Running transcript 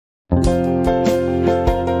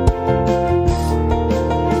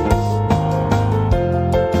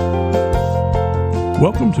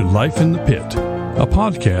Welcome to Life in the Pit, a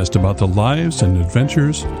podcast about the lives and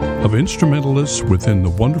adventures of instrumentalists within the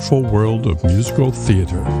wonderful world of musical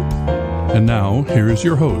theater. And now, here is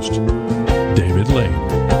your host, David Lane.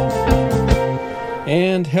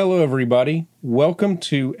 And hello, everybody. Welcome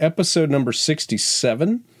to episode number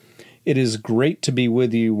 67. It is great to be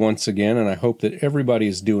with you once again, and I hope that everybody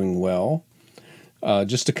is doing well.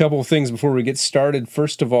 Just a couple of things before we get started.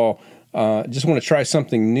 First of all, just want to try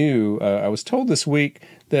something new. I was told this week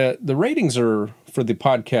that the ratings for the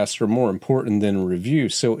podcast are more important than review.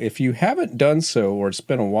 So if you haven't done so, or it's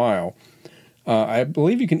been a while, I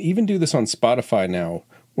believe you can even do this on Spotify now,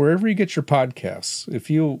 wherever you get your podcasts. If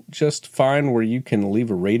you'll just find where you can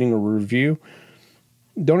leave a rating or review,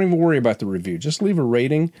 don't even worry about the review. Just leave a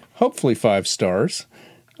rating, hopefully 5 stars,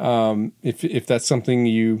 if that's something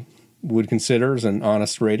you would consider as an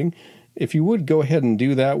honest rating. If you would go ahead and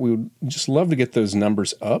do that, we would just love to get those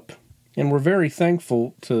numbers up. And we're very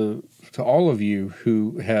thankful to all of you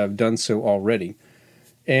who have done so already.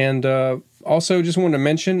 And also just wanted to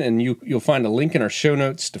mention, and you'll find a link in our show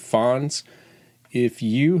notes to Fonz. If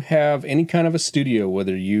you have any kind of a studio,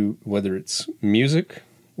 whether it's music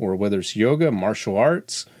or whether it's yoga, martial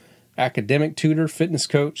arts, academic tutor, fitness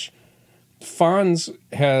coach, Fonz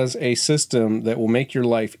has a system that will make your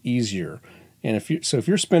life easier. And if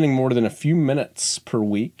you're spending more than a few minutes per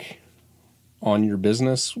week on your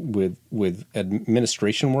business with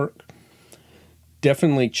administration work,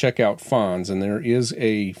 definitely check out Fonz. And there is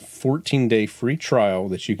a 14-day free trial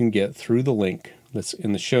that you can get through the link that's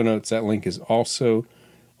in the show notes. That link is also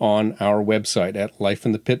on our website at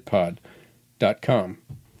lifeinthepitpod.com.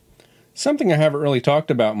 Something I haven't really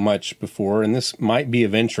talked about much before, and this might be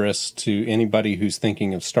of interest to anybody who's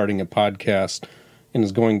thinking of starting a podcast and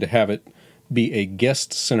is going to have it be a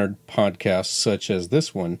guest-centered podcast such as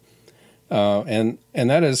this one, and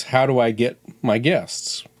that is, how do I get my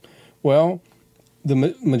guests? Well,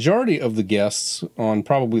 the majority of the guests on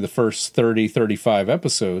probably the first 30, 35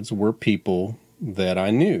 episodes were people that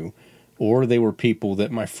I knew, or they were people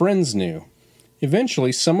that my friends knew.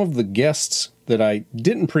 Eventually, some of the guests that I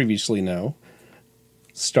didn't previously know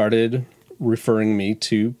started referring me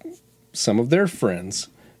to some of their friends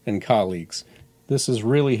and colleagues. This has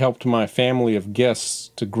really helped my family of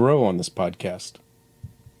guests to grow on this podcast.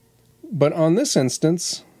 But on this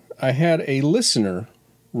instance, I had a listener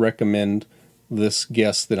recommend this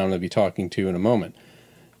guest that I'm going to be talking to in a moment.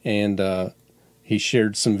 And he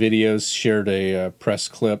shared some videos, shared a press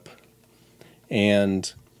clip,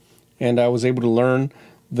 and I was able to learn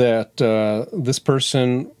that this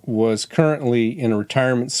person was currently in a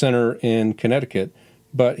retirement center in Connecticut,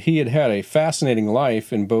 but he had had a fascinating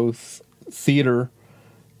life in both theater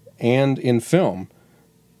and in film.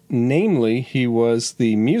 Namely, he was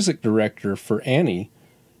the music director for Annie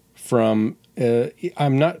from,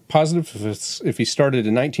 I'm not positive if he started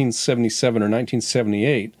in 1977 or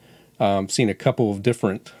 1978. Seen a couple of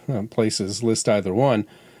different places list either one,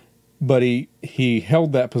 but he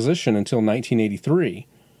held that position until 1983.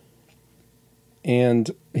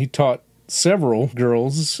 And he taught several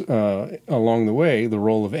girls along the way the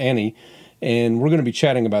role of Annie, and we're going to be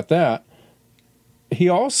chatting about that. He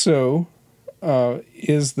also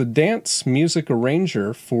is the dance music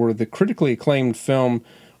arranger for the critically acclaimed film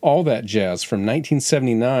All That Jazz from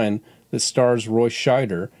 1979 that stars Roy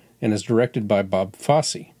Scheider and is directed by Bob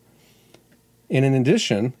Fosse. And in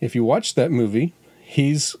addition, if you watch that movie,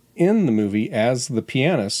 he's in the movie as the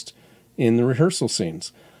pianist in the rehearsal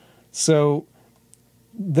scenes. So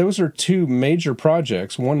those are 2 major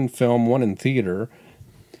projects, one in film, one in theater.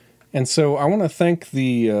 And so I want to thank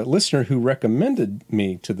the listener who recommended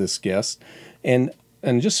me to this guest. And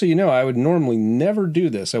just so you know, I would normally never do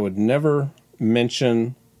this. I would never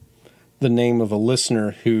mention the name of a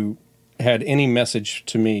listener who had any message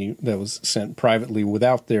to me that was sent privately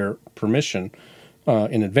without their permission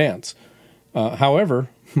in advance. However,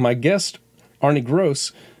 my guest, Arnold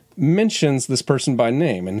Gross, mentions this person by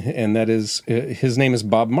name, and that is, his name is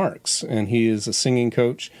Bob Marks, and he is a singing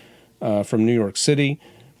coach from New York City.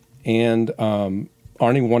 And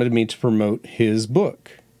Arnie wanted me to promote his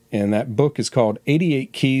book, and that book is called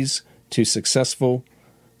 88 Keys to Successful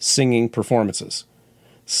Singing Performances.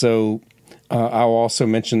 So I'll also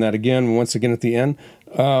mention that once again at the end.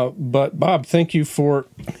 But Bob, thank you for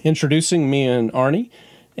introducing me and Arnie,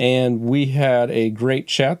 and we had a great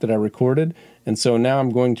chat that I recorded, and so now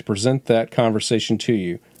I'm going to present that conversation to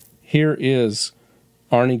you. Here is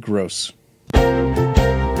Arnie Gross.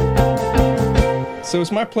 So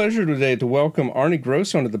it's my pleasure today to welcome Arnold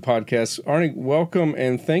Gross onto the podcast. Arnie, welcome,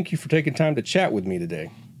 and thank you for taking time to chat with me today.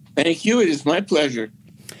 Thank you. It is my pleasure.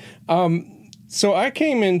 So I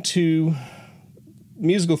came into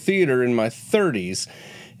musical theater in my 30s.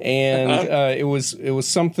 And it was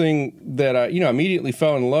something that I immediately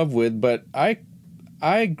fell in love with, but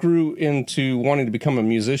I grew into wanting to become a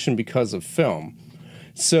musician because of film.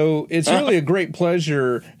 So it's really a great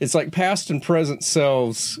pleasure. It's like past and present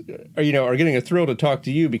selves, are getting a thrill to talk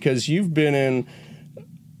to you, because you've been in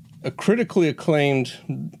a critically acclaimed,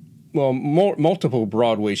 multiple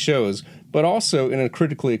Broadway shows, but also in a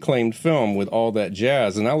critically acclaimed film with All That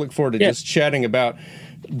Jazz. And I look forward to just chatting about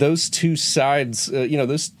those two sides,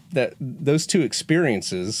 those two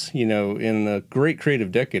experiences, in a great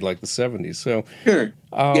creative decade like the 70s. So, sure.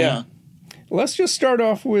 Let's just start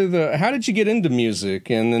off with how did you get into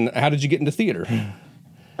music, and then how did you get into theater?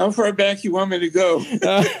 How far back you want me to go?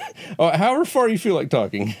 However far you feel like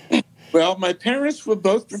talking. Well, my parents were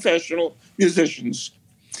both professional musicians.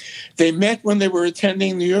 They met when they were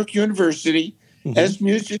attending New York University as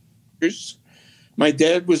musicians. My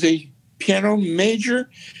dad was a piano major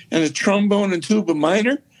and a trombone and tuba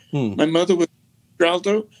minor. My mother was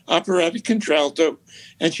contralto, operatic contralto,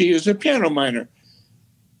 and she is a piano minor.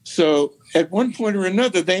 So at one point or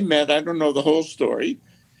another, they met. I don't know the whole story.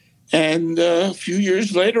 And a few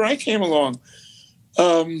years later, I came along.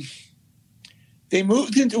 They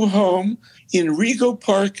moved into a home in Rego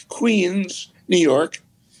Park, Queens, New York,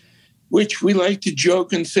 which we like to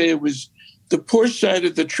joke and say it was the poor side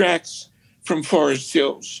of the tracks from Forest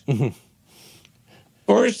Hills.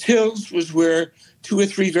 Forest Hills was where 2 or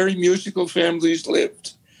 3 very musical families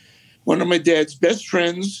lived. One of my dad's best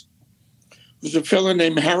friends was a fellow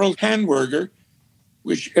named Harold Hanwerger,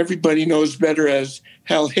 which everybody knows better as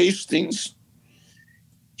Hal Hastings.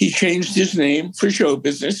 He changed his name for show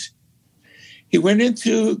business. He went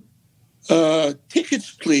into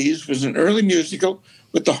Tickets, Please, was an early musical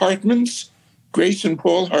with the Hartmans, Grace and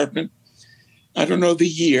Paul Hartman. I don't know the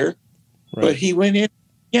year, but he went in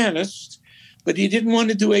pianist, but he didn't want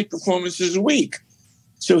to do 8 performances a week.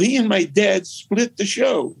 So he and my dad split the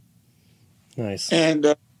show. Nice.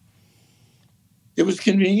 And it was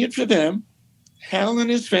convenient for them. Hal and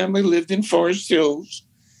his family lived in Forest Hills.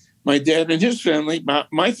 My dad and his family,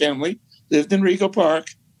 my family, lived in Rego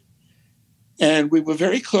Park. And we were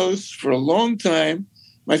very close for a long time.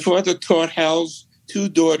 My father taught Hal's 2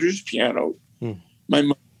 daughters piano. My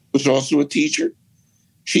mother was also a teacher.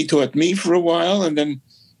 She taught me for a while. And then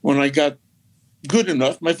when I got good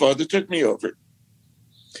enough, my father took me over.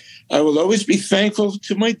 I will always be thankful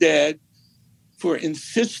to my dad for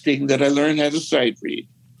insisting that I learn how to sight read.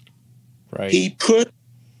 Right. He put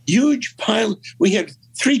huge pile. We had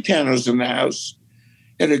 3 pianos in the house,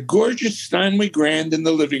 had a gorgeous Steinway Grand in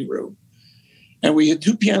the living room. And we had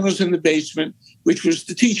 2 pianos in the basement, which was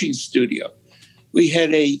the teaching studio. We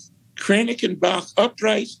had a Kranick and Bach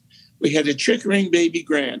upright. We had a Chickering Baby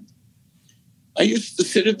Grand. I used to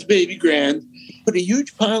sit at the Baby Grand, put a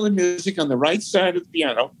huge pile of music on the right side of the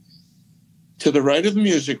piano, to the right of the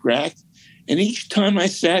music rack. And each time I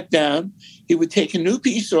sat down, he would take a new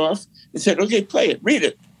piece off and said, okay, play it, read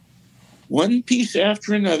it. One piece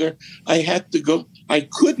after another, I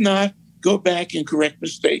could not go back and correct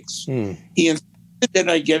mistakes. He insisted that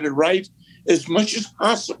I get it right as much as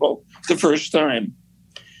possible the first time.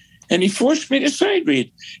 And he forced me to sight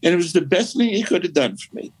read. And it was the best thing he could have done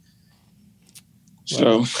for me.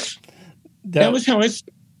 So that was how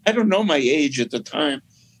I don't know my age at the time.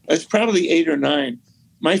 I was probably 8 or 9.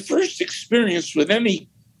 My first experience with any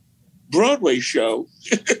Broadway show,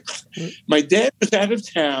 my dad was out of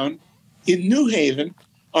town in New Haven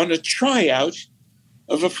on a tryout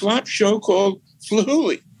of a flop show called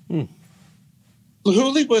Flahooley.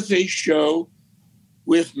 Flahooley was a show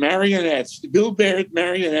with marionettes, Bill Baird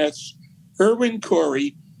marionettes, Irwin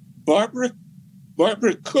Corey, Barbara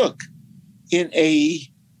Cook in a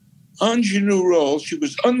ingenue role. She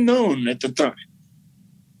was unknown at the time.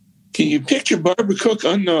 Can you picture Barbara Cook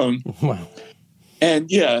unknown? Wow. And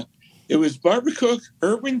yeah, it was Barbara Cook,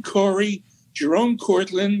 Irwin Corey, Jerome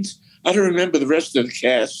Cortland. I don't remember the rest of the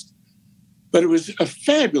cast, but it was a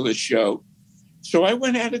fabulous show. So I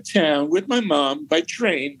went out of town with my mom by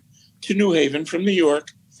train to New Haven from New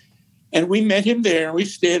York, and we met him there. We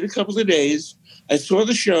stayed a couple of days. I saw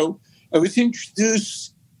the show. I was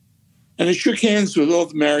introduced, and I shook hands with all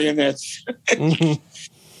the marionettes.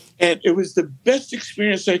 And it was the best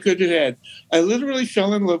experience I could have had. I literally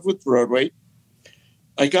fell in love with Broadway.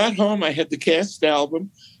 I got home. I had the cast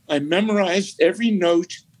album. I memorized every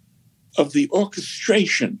note of the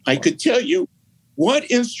orchestration. I could tell you what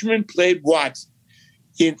instrument played what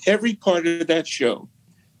in every part of that show.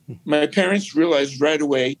 My parents realized right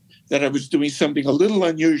away that I was doing something a little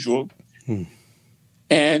unusual,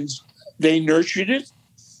 and they nurtured it,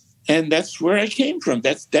 and that's where I came from.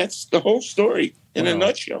 That's the whole story. in a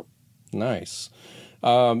nutshell. Nice.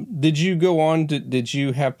 Did you go on? Did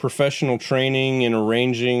you have professional training in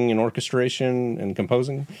arranging and orchestration and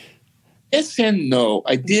composing? Yes and no.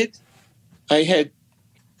 I did. I had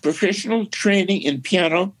professional training in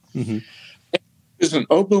piano. Mm-hmm. I was an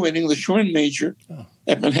oboe and English horn major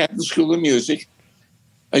at Manhattan School of Music.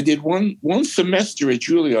 I did one semester at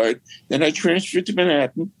Juilliard, then I transferred to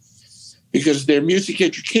Manhattan because their music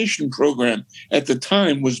education program at the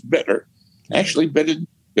time was better. Actually, better.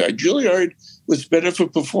 Juilliard was better for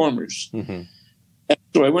performers. Mm-hmm.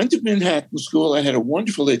 So I went to Manhattan School. I had a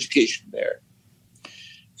wonderful education there.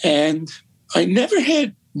 And I never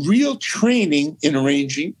had real training in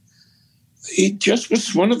arranging. It just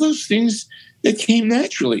was one of those things that came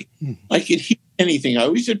naturally. I could hear anything. I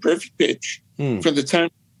always had perfect pitch from the time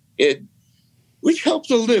it, which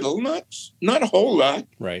helped a little, not a whole lot.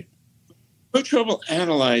 Right. No trouble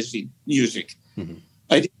analyzing music. Mm-hmm.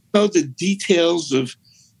 I didn't know the details of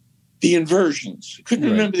the inversions. I couldn't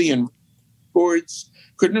remember the chords,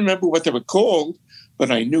 couldn't remember what they were called,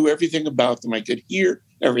 but I knew everything about them. I could hear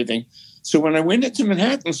everything. So when I went into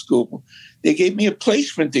Manhattan School, they gave me a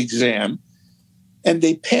placement exam, and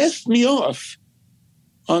they passed me off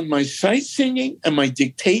on my sight singing and my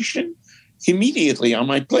dictation immediately on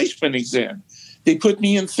my placement exam. They put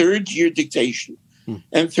me in third year dictation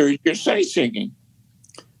and third year sight singing.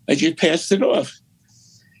 I just passed it off.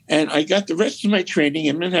 And I got the rest of my training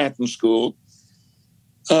in Manhattan School,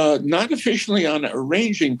 not officially on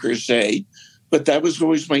arranging per se, but that was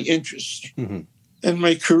always my interest. Mm-hmm. And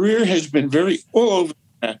my career has been all over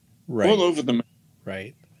that, all over the map.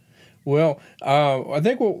 Right. Well, I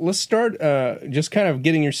think let's start just kind of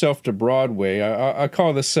getting yourself to Broadway. I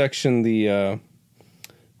call this section the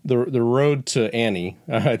road to Annie.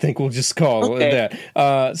 I think we'll just call it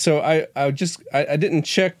that. So I didn't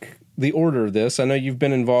check the order of this. I know you've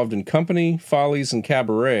been involved in Company, Follies, and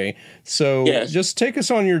Cabaret. So just take us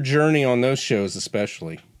on your journey on those shows,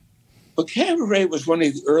 especially. Well, Cabaret was one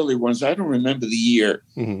of the early ones. I don't remember the year.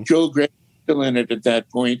 Mm-hmm. Joel Gray was still in it at that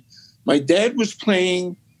point. My dad was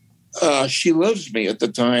playing She Loves Me at the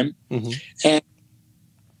time. Mm-hmm.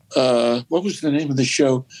 And what was the name of the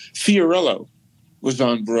show? Fiorello was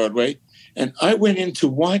on Broadway. And I went in to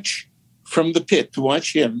watch from the pit, to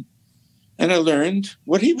watch him. And I learned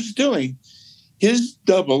what he was doing. His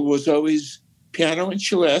double was always piano and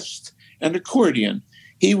celeste and accordion.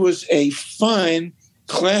 He was a fine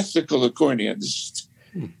classical accordionist,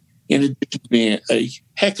 in addition to being a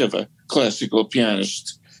heck of a classical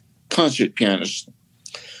pianist, concert pianist.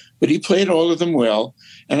 But he played all of them well.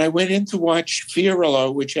 And I went in to watch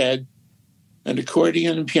Fiorello, which had an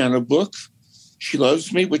accordion and piano book. She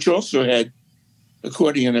Loves Me, which also had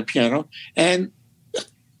accordion and piano. And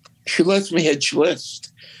She Loves Me had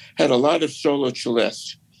celeste, had a lot of solo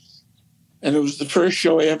celeste. And it was the first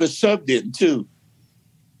show I ever subbed in, too.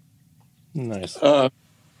 Nice.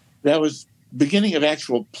 That was beginning of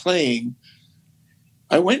actual playing.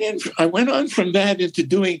 I went on from that into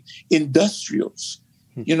doing industrials.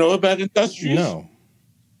 You know about industrials? No.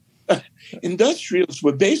 Industrials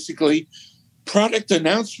were basically product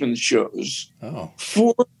announcement shows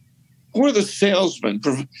for the salesman.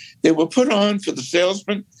 They were put on for the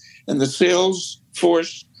salesman and the sales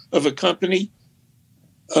force of a company,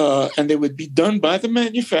 and they would be done by the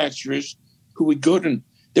manufacturers, who would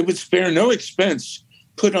they would spare no expense,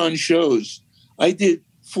 put on shows. I did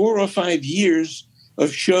 4 or 5 years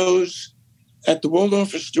of shows at the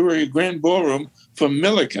Waldorf Astoria Grand Ballroom for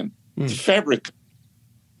Milliken, the fabric.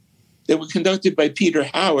 They were conducted by Peter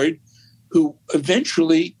Howard, who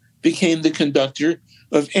eventually became the conductor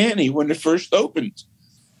of Annie when it first opened.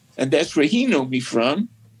 And that's where he knew me from.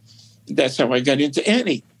 That's how I got into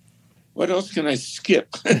Annie. What else can I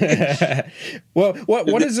skip? Well,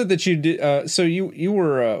 what is it that you did? So you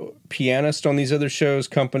were a pianist on these other shows,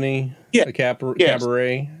 Company,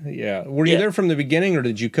 Cabaret? Yeah. Were you there from the beginning, or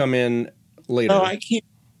did you come in later? No, I came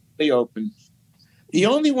they opened. The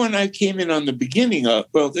only one I came in on the beginning of,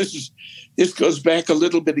 well, this goes back a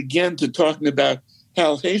little bit again to talking about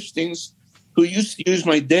Hal Hastings, who used to use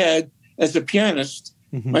my dad as a pianist.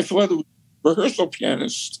 Mm-hmm. My father was a rehearsal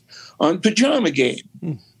pianist on Pajama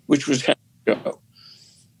Game, which was Hal's show.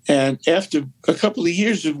 And after a couple of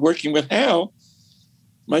years of working with Hal,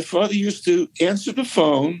 my father used to answer the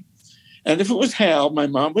phone, and if it was Hal, my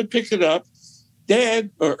mom would pick it up.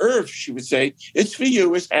 Dad, or Irv, she would say, "It's for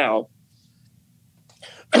you, it's Hal."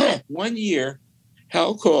 One year,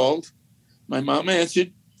 Hal called, my mom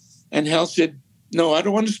answered, and Hal said, "No, I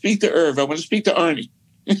don't want to speak to Irv. I want to speak to Arnie."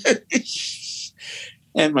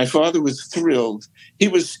 And my father was thrilled. He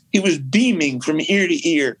was beaming from ear to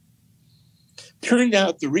ear. Turned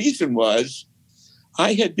out the reason was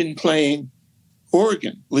I had been playing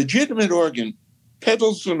organ, legitimate organ,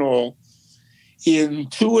 pedals and all, in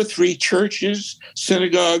 2 or 3 churches,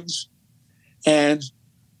 synagogues, and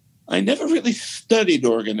I never really studied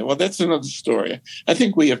organ. Well, that's another story. I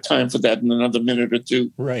think we have time for that in another minute or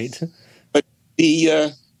two. Right. But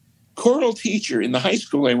the choral teacher in the high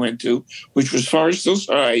school I went to, which was Forest Hills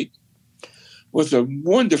High, was a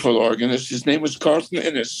wonderful organist. His name was Carlton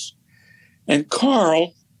Innes. And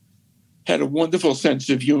Carl had a wonderful sense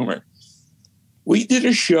of humor. We did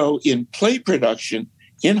a show in play production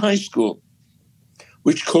in high school,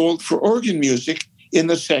 which called for organ music in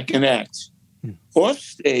the second act. Off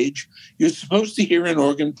stage, you're supposed to hear an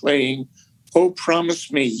organ playing "Oh,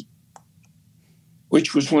 Promise Me,"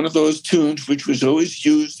 which was one of those tunes which was always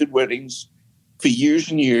used at weddings for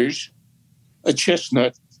years and years, a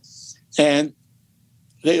chestnut. And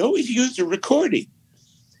they always used a recording.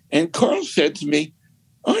 And Carl said to me,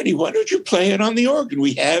 "Arnie, why don't you play it on the organ?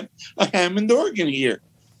 We have a Hammond organ here."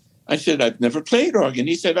 I said, "I've never played organ."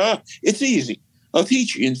 He said, "It's easy. I'll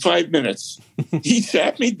teach you in 5 minutes." He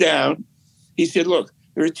sat me down. He said, "Look,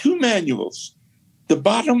 there are 2 manuals. The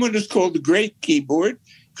bottom one is called the Great Keyboard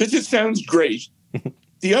because it sounds great.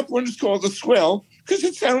 The upper one is called the Swell because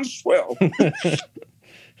it sounds swell."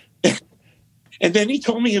 And then he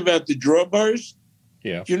told me about the drawbars.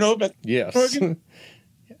 Yeah. Do you know about the organ?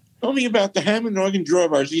 Told me about the Hammond organ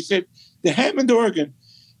drawbars. He said, the Hammond organ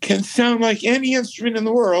can sound like any instrument in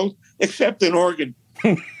the world except an organ.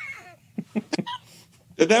 So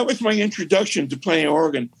that was my introduction to playing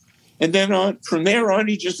organ. And then from there on,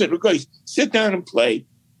 he just said, "Okay, sit down and play."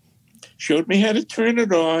 Showed me how to turn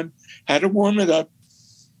it on, how to warm it up.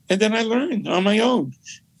 And then I learned on my own.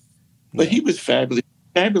 But he was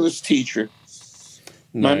fabulous teacher.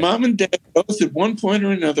 Nice. My mom and dad, both at one point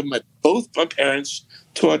or another, both my parents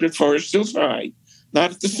taught at Forest Hills High. Not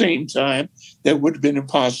at the same time. That would have been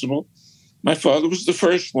impossible. My father was the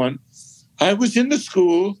first one. I was in the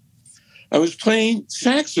school. I was playing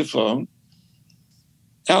saxophone,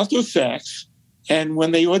 alto sax, and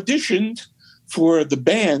when they auditioned for the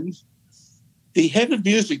band, the head of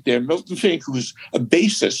music there, Milton Fink, who was a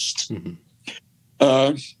bassist,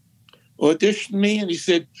 auditioned me, and he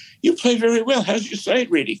said, "You play very well. How's your sight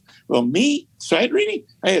reading?" Well, me? Sight reading?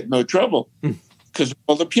 I had no trouble because of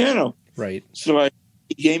all the piano. Right. So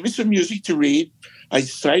he gave me some music to read. I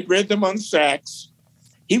sight read them on sax.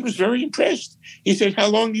 He was very impressed. He said, "How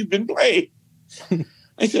long have you been playing?"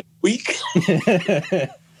 I said, "A week."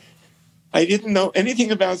 I didn't know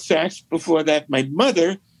anything about sax before that. My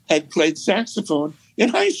mother had played saxophone in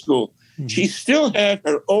high school. Mm-hmm. She still had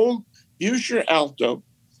her old Buescher alto.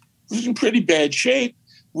 It was in pretty bad shape.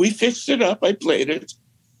 We fixed it up. I played it.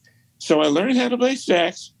 So I learned how to play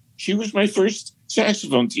sax. She was my first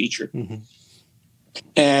saxophone teacher. Mm-hmm.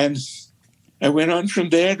 And I went on from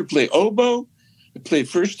there to play oboe. I played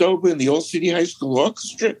first oboe in the Old City High School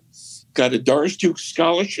Orchestra. Got a Doris Duke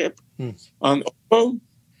scholarship on oboe.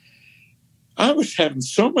 I was having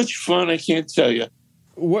so much fun, I can't tell you.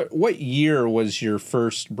 What year was your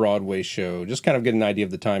first Broadway show? Just kind of get an idea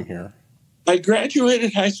of the time here. I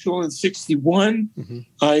graduated high school in 1961. Mm-hmm.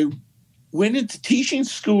 I went into teaching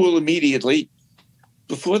school immediately.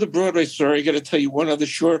 Before the Broadway story, I got to tell you one other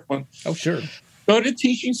short one. Oh, sure. Started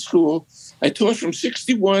teaching school. I taught from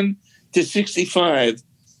 1961 to 1965.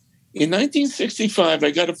 In 1965,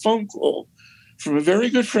 I got a phone call from a very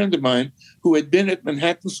good friend of mine who had been at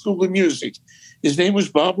Manhattan School of Music. His name was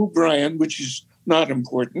Bob O'Brien, which is not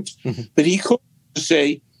important, but he called to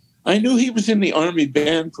say, I knew he was in the Army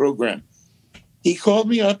band program. He called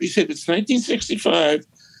me up. He said, "It's 1965.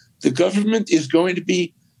 The government is going to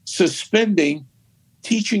be suspending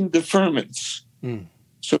teaching deferments.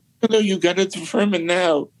 So even though you got a deferment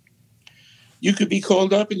now, you could be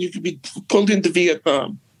called up and you could be pulled into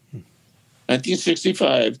Vietnam."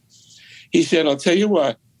 1965. He said, "I'll tell you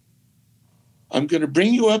what, I'm going to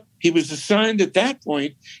bring you up." He was assigned at that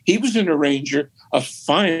point. He was an arranger, a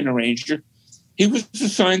fine arranger. He was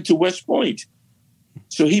assigned to West Point.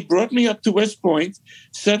 So he brought me up to West Point,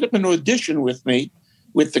 set up an audition with me,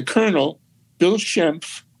 with the colonel, Bill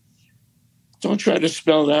Schempf. Don't try to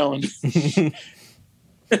spell that one.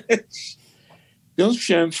 Bill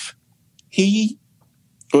Schempf, he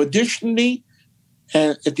auditioned me,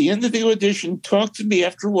 and at the end of the audition, talked to me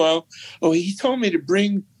after a while. Oh, he told me to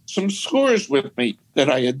bring some scores with me that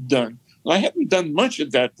I had done. Well, I hadn't done much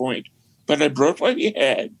at that point, but I brought what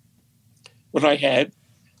I had.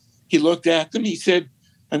 He looked at them. He said,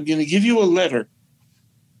 "I'm going to give you a letter."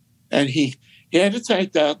 And he had it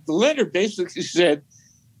typed out. The letter basically said,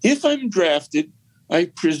 if I'm drafted, I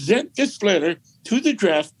present this letter to the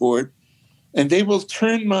draft board, and they will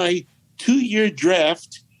turn my 2-year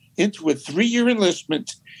draft into a 3-year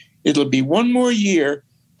enlistment. It'll be 1 more year,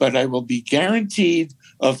 but I will be guaranteed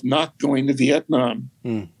of not going to Vietnam.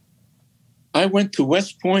 I went to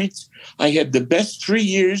West Point. I had the best 3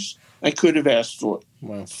 years I could have asked for.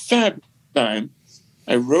 Wow. Fabulous time.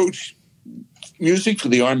 I wrote music for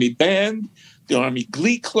the Army Band, the Army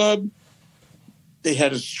Glee Club. They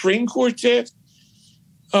had a string quartet.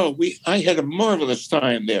 I had a marvelous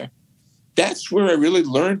time there. That's where I really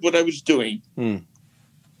learned what I was doing.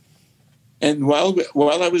 And while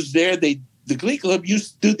I was there, the Glee Club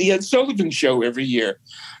used to do the Ed Sullivan Show every year.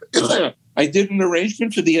 I did an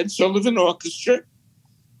arrangement for the Ed Sullivan Orchestra,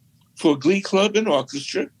 for Glee Club and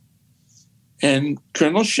Orchestra. And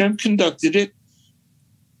Colonel Shem conducted it,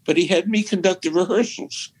 but he had me conduct the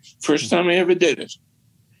rehearsals. First time I ever did it.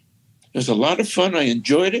 It was a lot of fun. I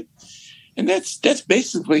enjoyed it. And that's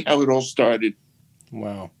basically how it all started.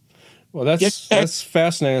 Wow. Well, that's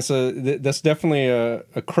fascinating. That's definitely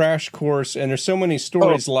a crash course, and there's so many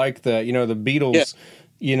stories like that. You know, the Beatles.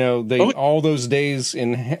 You know, all those days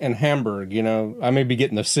in Hamburg. You know, I may be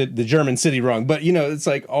getting the German city wrong, but you know, it's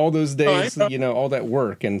like all those days. You know, all that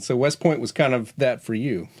work, and so West Point was kind of that for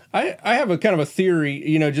you. I have a kind of a theory.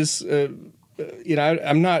 You know, just. You know,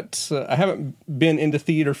 I'm not. I haven't been into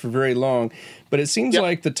theater for very long, but it seems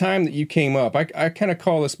like the time that you came up, I kind of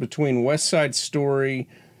call this between West Side Story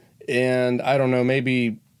and I don't know,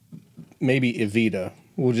 maybe Evita.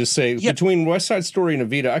 We'll just say between West Side Story and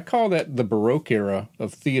Evita, I call that the Baroque era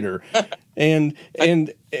of theater. and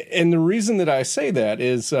the reason that I say that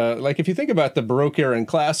is like if you think about the Baroque era in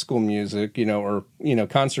classical music, you know, or you know,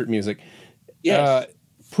 concert music. Yes.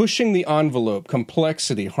 Pushing the envelope,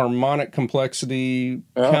 complexity, harmonic complexity,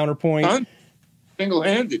 counterpoint.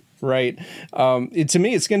 Single-handed. Right. To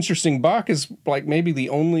me, it's interesting. Bach is like maybe the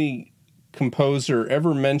only composer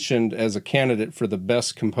ever mentioned as a candidate for the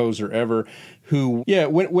best composer ever who,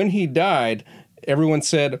 when he died, everyone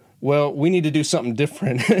said, well, we need to do something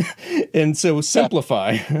different. And so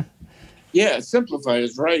simplify. Yeah, simplify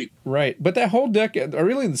is right. Right. But that whole decade, or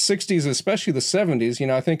really the 60s, especially the 70s, you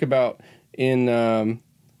know, I think about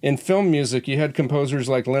in film music, you had composers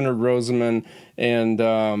like Leonard Rosenman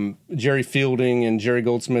and Jerry Fielding and Jerry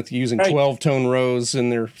Goldsmith using 12-tone rows in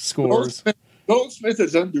their scores. Goldsmith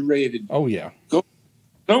is underrated. Oh, yeah. So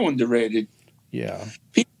underrated. Yeah.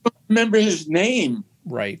 People don't remember his name.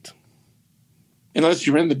 Right. Unless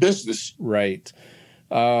you're in the business. Right.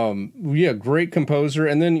 Great composer.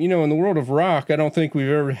 And then, you know, in the world of rock, I don't think we've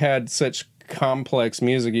ever had such complex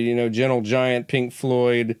music, you know, Gentle Giant, Pink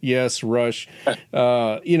Floyd, yes, Rush.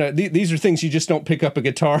 You know, these are things you just don't pick up a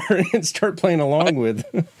guitar and start playing along with.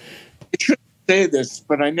 I shouldn't say this,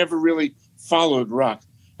 but I never really followed rock.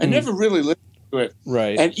 I never really listened to it.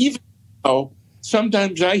 Right. And even though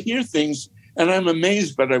sometimes I hear things and I'm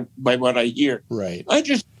amazed by what I hear. Right. I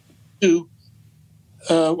just do,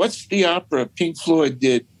 what's the opera Pink Floyd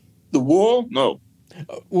did? The Wall? No.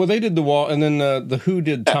 Well, they did The Wall, and then the Who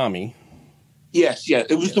did Tommy. Yes.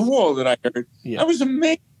 It was The Wall that I heard. Yeah. I was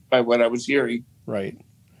amazed by what I was hearing. Right.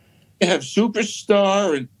 You have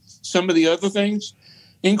Superstar and some of the other things.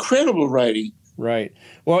 Incredible writing. Right.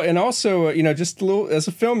 Well, and also, you know, just a little, as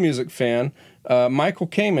a film music fan, Michael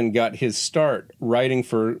Kamen got his start writing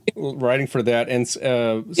for that, and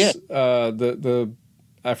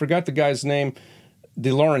I forgot the guy's name,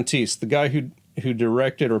 De Laurentiis, the guy who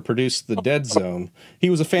directed or produced The Dead Zone. He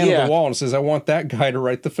was a fan of The Wall and says, I want that guy to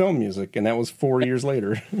write the film music. And that was 4 years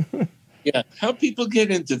later. Yeah. How people get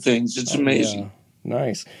into things. It's amazing. Yeah.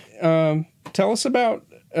 Nice. Tell us about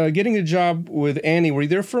getting a job with Annie. Were you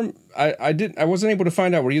there from, I wasn't able to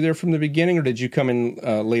find out. Were you there from the beginning or did you come in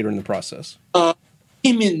later in the process?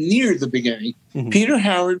 Came in near the beginning. Mm-hmm. Peter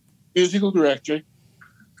Howard, musical director.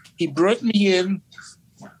 He brought me in,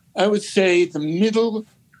 I would say the middle,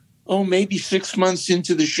 maybe 6 months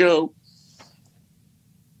into the show.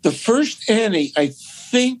 The first Annie, I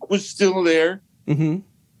think, was still there. Mm-hmm.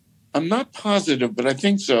 I'm not positive, but I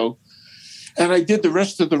think so. And I did the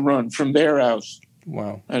rest of the run from their house.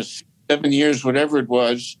 Wow. 7 years, whatever it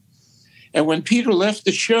was. And when Peter left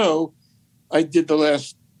the show, I did the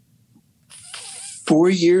last 4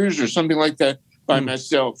 years or something like that by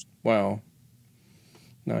myself. Wow.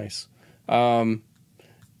 Nice.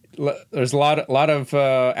 There's a lot of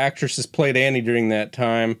actresses played Annie during that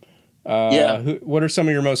time. What are some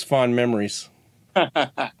of your most fond memories?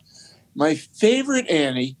 My favorite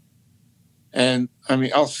Annie, and I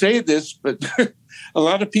mean, I'll say this, but a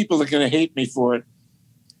lot of people are going to hate me for it.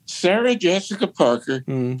 Sarah Jessica Parker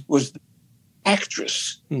was the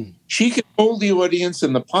actress. She could hold the audience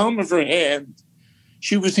in the palm of her hand.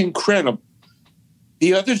 She was incredible.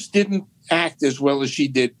 The others didn't act as well as she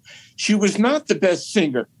did. She was not the best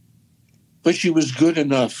singer, but she was good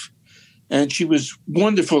enough, and she was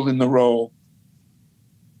wonderful in the role.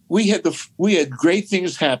 We had great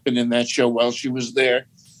things happen in that show while she was there.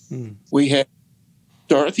 We had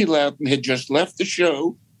Dorothy Loudon had just left the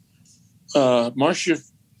show. Marcia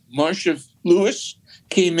Lewis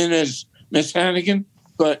came in as Miss Hannigan,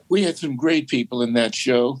 but we had some great people in that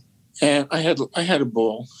show, and I had a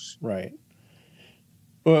ball. Right.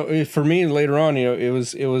 Well, for me later on, it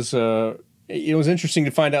was interesting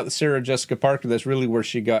to find out that Sarah Jessica Parker, that's really where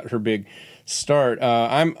she got her big start.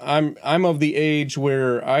 I'm of the age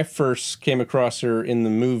where I first came across her in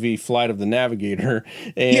the movie Flight of the Navigator,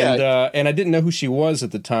 and I didn't know who she was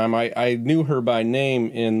at the time. I knew her by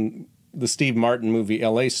name in the Steve Martin movie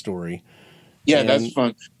L.A. Story. Yeah, that's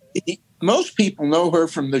fun. Most people know her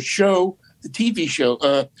from the show, the TV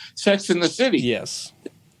show, Sex and the City. Yes.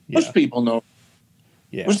 Most people know her.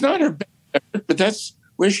 Yeah. It was not her best effort, but that's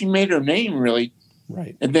where she made her name, really.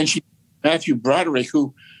 Right. And then Matthew Broderick,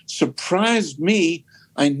 who surprised me.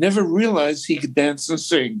 I never realized he could dance and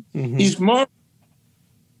sing. Mm-hmm. He's marvelous.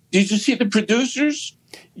 Did you see The Producers?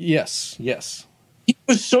 Yes. He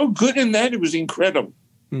was so good in that; it was incredible.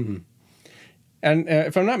 Mm-hmm. And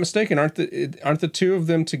if I'm not mistaken, aren't the two of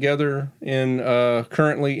them together in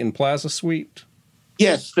currently in Plaza Suite?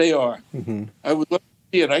 Yes, they are. Mm-hmm. I would love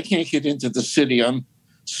to see it. I can't get into the city. I'm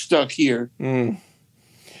stuck here. That's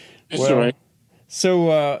all right.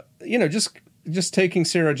 So just taking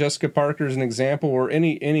Sarah Jessica Parker as an example, or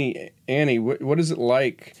any Annie, what is it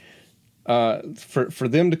like for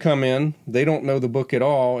them to come in? They don't know the book at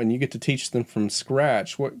all, and you get to teach them from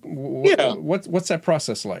scratch. What's that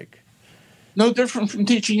process like? No different from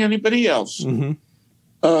teaching anybody else.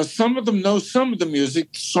 Mm-hmm. Some of them know some of the music.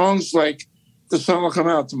 Songs like The Sun Will Come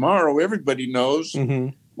Out Tomorrow, everybody knows,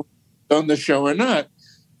 on the show or not.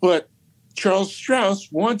 But Charles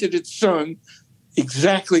Strauss wanted it sung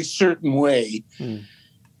exactly certain way.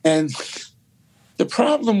 And the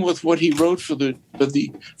problem with what he wrote for the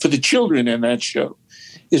children in that show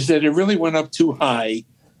is that it really went up too high.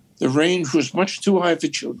 The range was much too high for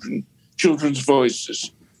children's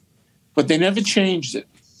voices. But they never changed it.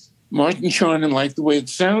 Martin Charnin liked the way it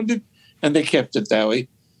sounded, and they kept it that way.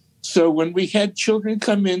 So when we had children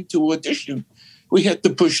come in to audition, we had to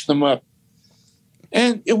push them up.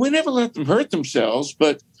 And we never let them hurt themselves,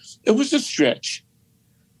 but it was a stretch.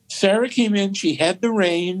 Sarah came in, she had the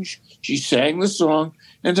range, she sang the song,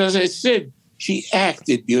 and as I said, she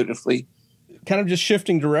acted beautifully. Kind of just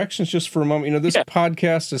shifting directions just for a moment. This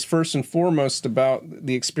podcast is first and foremost about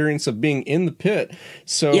the experience of being in the pit.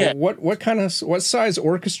 So what size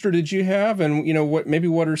orchestra did you have? And,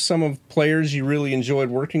 what are some of players you really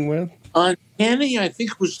enjoyed working with? On Annie, I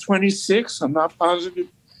think it was 26. I'm not positive.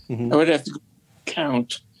 Mm-hmm. I would have to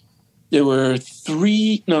count. There were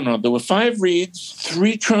 5 reeds,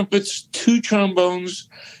 3 trumpets, 2 trombones,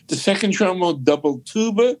 the second trombone, double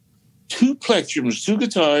tuba, 2 plectrums, 2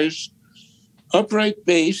 guitars, upright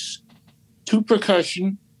bass, 2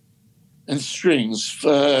 percussion, and strings,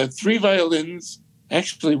 3 violins.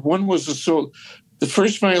 Actually, one was a solo. The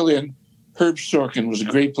first violin, Herb Sorkin was a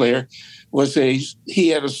great player, he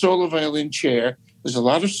had a solo violin chair. There's a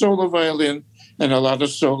lot of solo violin and a lot of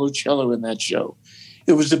solo cello in that show.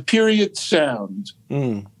 It was a period sound.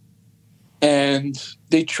 And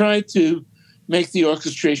they tried to make the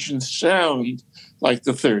orchestration sound like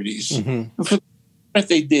the 30s. Mm-hmm. And for that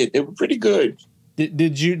they did. They were pretty good.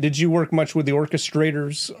 Did you work much with the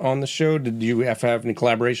orchestrators on the show? Did you have to have any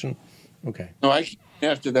collaboration? Okay. No,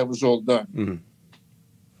 after that was all done. Mm-hmm.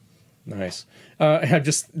 Nice. I have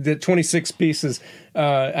just the 26 pieces.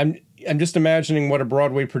 I'm just imagining what a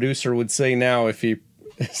Broadway producer would say now if he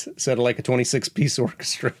said like a 26-piece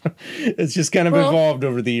orchestra. It's just kind of evolved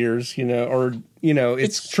over the years,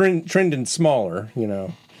 it's trending smaller,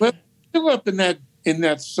 Well, still up in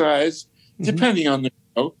that size, depending on the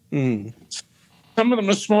show. Mm. Some of them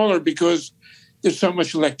are smaller because there's so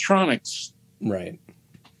much electronics. Right.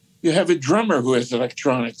 You have a drummer who has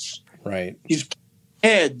electronics. Right. He's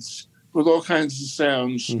heads with all kinds of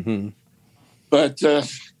sounds. Mm-hmm. But there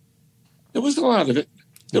was a lot of it.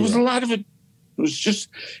 There was a lot of it.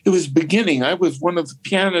 It was beginning. I was one of the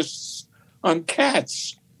pianists on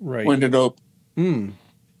Cats when it opened. Mm.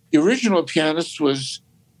 The original pianist was,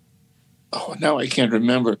 now I can't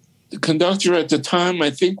remember. The conductor at the time, I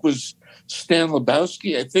think, was Stan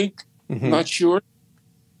Lebowski, I think. Mm-hmm. Not sure.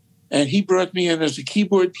 And he brought me in as a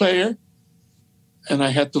keyboard player, and I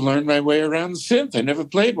had to learn my way around the synth. I never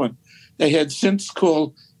played one. They had synths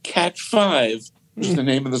called Cat 5, was the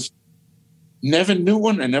name of the. Never knew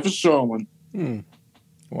one. I never saw one.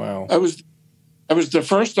 Wow. I was the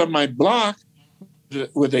first on my block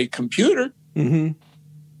with a computer Mm-hmm.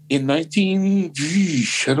 in I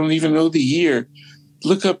don't even know the year.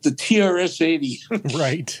 Look up the TRS-80.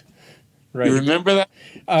 Right. Right. You remember that?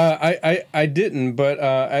 I didn't, but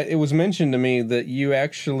it was mentioned to me that you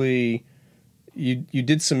actually you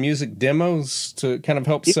did some music demos to kind of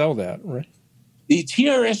help sell that, right? The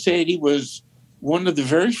TRS-80 was one of the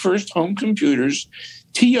very first home computers.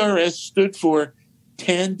 TRS stood for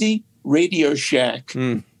Tandy Radio Shack.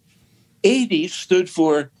 80 stood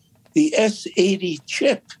for the S80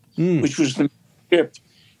 chip, which was the chip,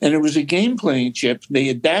 and it was a game-playing chip. They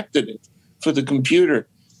adapted it for the computer.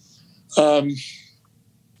 So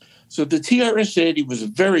the TRS-80 was a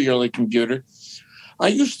very early computer. I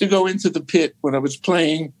used to go into the pit when I was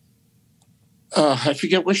playing, I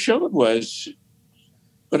forget what show it was,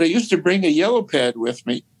 but I used to bring a yellow pad with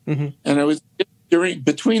me, and I would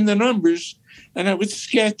between the numbers, and I would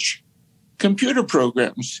sketch computer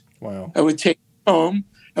programs. Wow. I would take them home,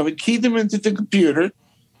 I would key them into the computer,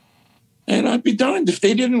 and I'd be darned if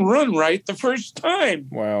they didn't run right the first time.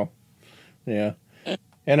 Wow. Yeah.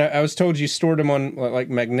 And I was told you stored them on like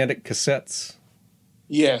magnetic cassettes.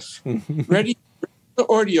 Yes. Ready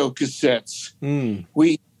for audio cassettes.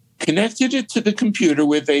 We connected it to the computer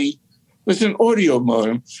with an audio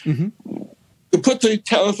modem. You put the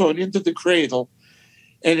telephone into the cradle,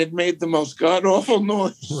 and it made the most god-awful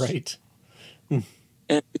noise. Right. And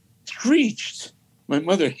it screeched. My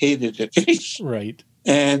mother hated it. Right.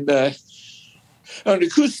 And an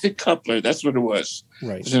acoustic coupler, that's what it was.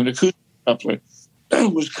 Right. It was an acoustic coupler. I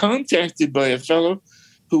was contacted by a fellow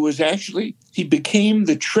who was he became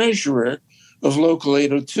the treasurer of Local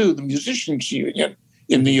 802, the musicians union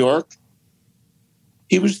in New York.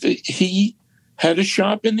 He had a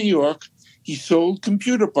shop in New York. He sold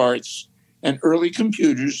computer parts and early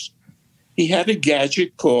computers. He had a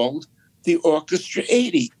gadget called the Orchestra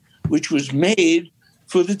 80, which was made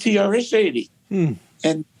for the TRS-80.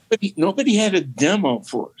 And nobody had a demo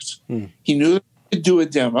for it. He knew that he could do a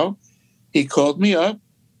demo. He called me up,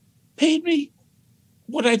 paid me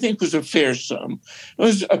what I think was a fair sum. It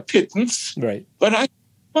was a pittance, right? But I had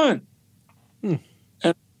fun. And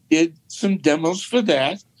I did some demos for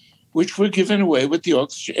that, which were given away with the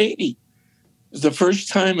Orchestra 80. It was the first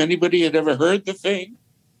time anybody had ever heard the thing.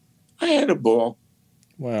 I had a ball.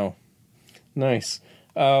 Wow. Nice.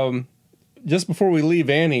 Just before we leave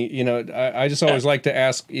Annie, I just always like to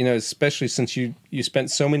ask, especially since you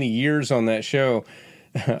spent so many years on that show,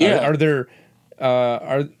 is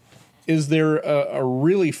there a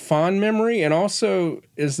really fond memory, and also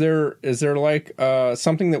is there like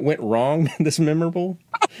something that went wrong that's memorable?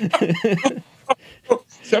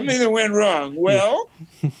 Something that went wrong. Well,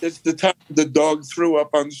 it's the time the dog threw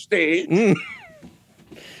up on stage.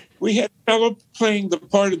 We had a fellow playing the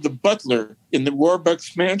part of the butler in the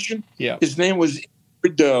Warbucks mansion. Yeah. His name was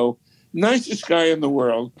Doe, nicest guy in the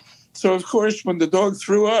world. So, of course, when the dog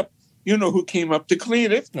threw up, you know who came up to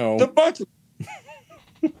clean it? Oh. The butler.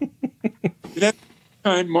 That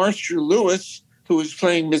time, Marcia Lewis, who was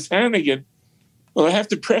playing Miss Hannigan, well, I have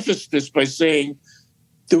to preface this by saying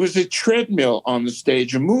there was a treadmill on the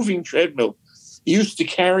stage, a moving treadmill. He used to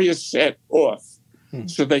carry a set off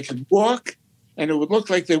so they could walk, and it would look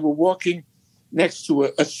like they were walking next to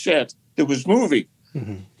a set that was moving.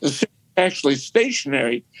 The set was actually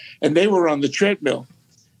stationary, and they were on the treadmill.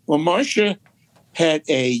 Well, Marcia had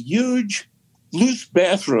a huge loose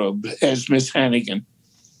bathrobe as Miss Hannigan,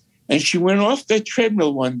 and she went off the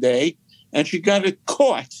treadmill one day, and she got it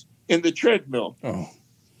caught in the treadmill. Oh.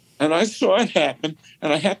 And I saw it happen,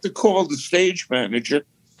 and I had to call the stage manager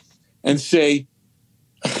and say,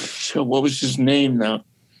 so what was his name now?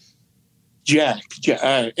 Jack.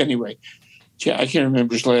 Anyway, I can't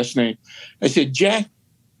remember his last name. I said, Jack,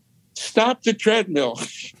 stop the treadmill.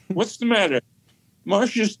 What's the matter?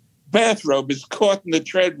 Marcia's bathrobe is caught in the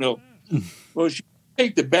treadmill. Well, she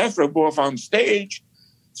take the bathrobe off on stage.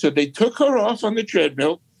 So they took her off on the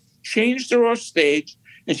treadmill, changed her off stage,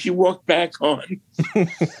 and she walked back on.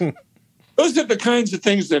 Those are the kinds of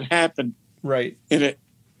things that happen right in a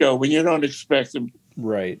show when you don't expect them.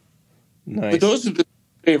 Right. Nice. But those are the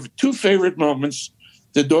two favorite moments,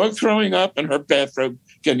 the dog throwing up and her bathrobe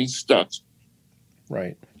getting stuck.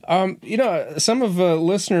 Right. Some of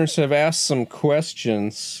listeners have asked some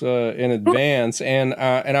questions in advance, and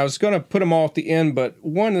I was going to put them all at the end, but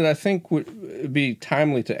one that I think would be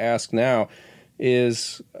timely to ask now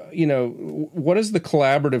is, what is the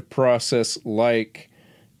collaborative process like,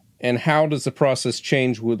 and how does the process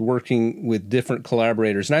change with working with different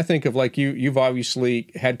collaborators? And I think of like you've obviously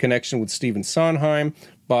had connection with Stephen Sondheim,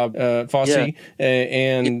 Bob Fosse,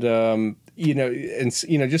 and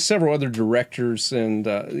just several other directors, and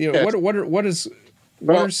what is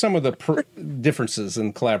What are some of the differences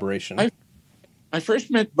in collaboration? I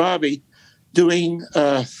first met Bobby doing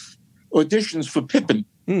auditions for Pippin.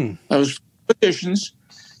 I was auditions.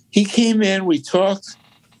 He came in, we talked,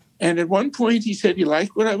 and at one point he said he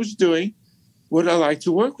liked what I was doing. Would I like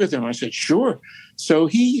to work with him? I said, sure. So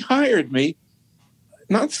he hired me,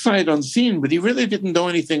 not sight unseen, but he really didn't know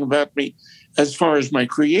anything about me as far as my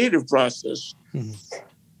creative process.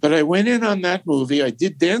 But I went in on that movie. I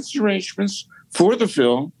did dance arrangements for the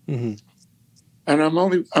film. And I'm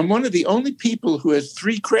one of the only people who has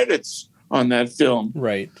 3 credits on that film.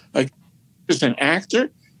 Right. As an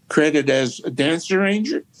actor, credit as a dance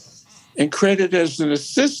arranger, and credit as an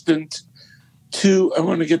assistant to, I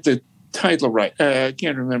want to get the title right. I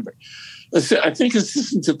can't remember. I think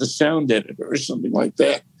assistant to the sound editor or something like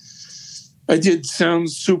that. I did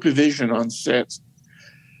sound supervision on set.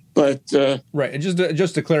 But right, and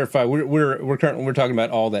just to clarify, we're talking about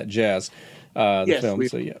All That Jazz, the film.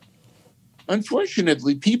 So yeah.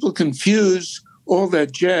 Unfortunately, people confuse All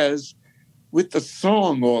That Jazz with the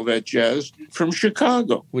song All That Jazz from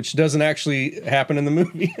Chicago, which doesn't actually happen in the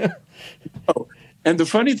movie. Oh, and the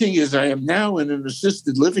funny thing is, I am now in an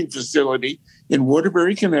assisted living facility in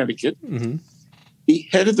Waterbury, Connecticut. The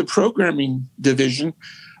head of the programming division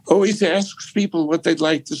always asks people what they'd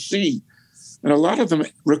like to see. And a lot of them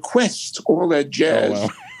request All That Jazz. Oh,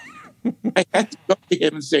 wow. I had to go to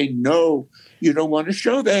him and say, no, you don't want to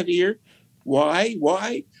show that here.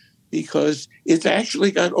 Why? Because it's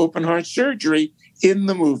actually got open heart surgery in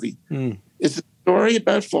the movie. It's a story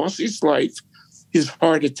about Fosse's life, his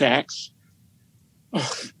heart attacks.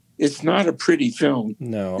 Oh, it's not a pretty film.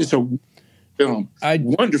 No. It's a film.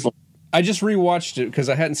 Wonderful. I just rewatched it because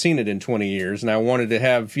I hadn't seen it in 20 years, and I wanted to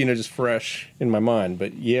have, just fresh in my mind.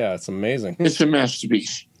 But yeah, it's amazing. It's a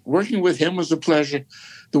masterpiece. Working with him was a pleasure.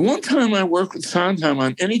 The one time I worked with Sondheim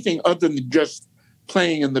on anything other than just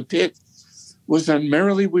playing in the pit was on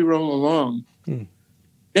Merrily We Roll Along.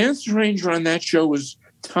 Dance arranger on that show was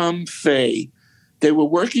Tom Fay. They were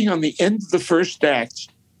working on the end of the first act.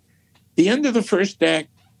 The end of the first act,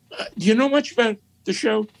 do you know much about the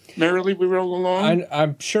show, Merrily We Roll Along?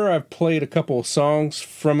 I'm sure I've played a couple of songs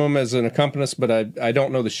from him as an accompanist, but I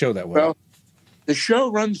don't know the show that well. Well, the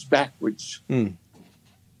show runs backwards.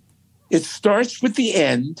 It starts with the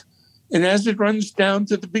end, and as it runs down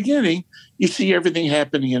to the beginning, you see everything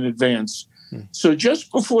happening in advance. So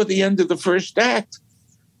just before the end of the first act,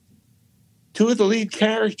 2 of the lead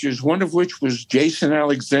characters, one of which was Jason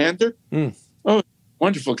Alexander. Oh,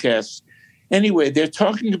 wonderful cast. Anyway, they're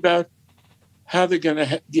talking about how they're going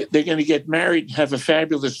to get married and have a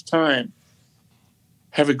fabulous time,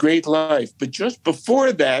 have a great life. But just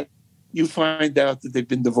before that, you find out that they've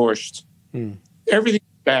been divorced. Everything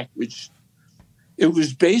backwards. It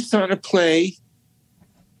was based on a play.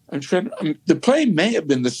 The play may have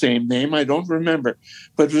been the same name. I don't remember.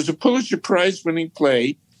 But it was a Pulitzer Prize-winning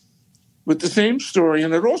play with the same story,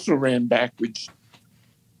 and it also ran backwards.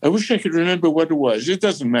 I wish I could remember what it was. It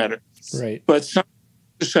doesn't matter. Right. But some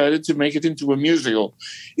decided to make it into a musical.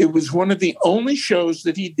 It was one of the only shows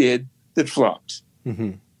that he did that flopped.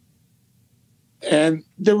 And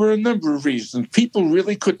there were a number of reasons. People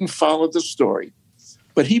really couldn't follow the story.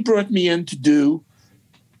 But he brought me in to do...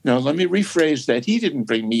 Now, let me rephrase that. He didn't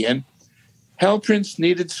bring me in. Hal Prince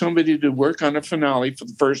needed somebody to work on a finale for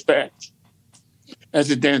the first act as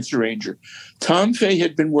a dance arranger. Tom Fay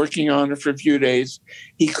had been working on it for a few days.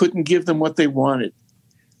 He couldn't give them what they wanted.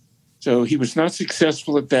 So he was not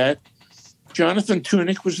successful at that. Jonathan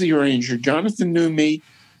Tunick was the arranger. Jonathan knew me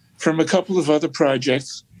from a couple of other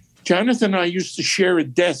projects. Jonathan and I used to share a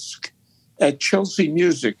desk at Chelsea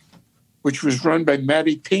Music, which was run by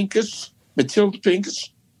Matilda Pincus.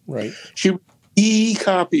 Right. She was the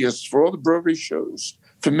copyist for all the Broadway shows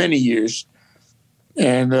for many years.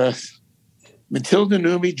 And Matilda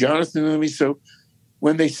knew me, Jonathan knew me. So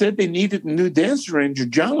when they said they needed a new dance arranger,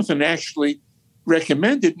 Jonathan actually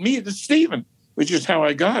recommended me to Stephen, which is how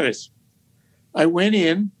I got it. I went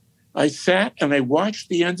in, I sat, and I watched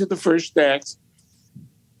the end of the first act,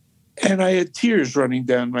 and I had tears running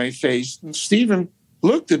down my face. And Stephen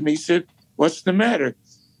looked at me and said, "What's the matter?"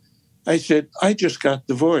 I said, "I just got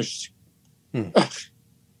divorced."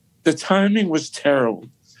 The timing was terrible.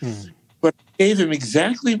 But I gave him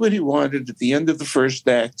exactly what he wanted at the end of the first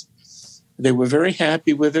act. They were very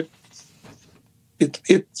happy with it.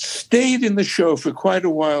 It stayed in the show for quite a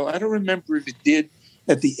while. I don't remember if it did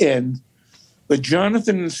at the end. But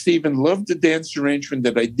Jonathan and Stephen loved the dance arrangement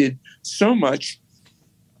that I did so much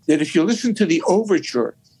that if you listen to the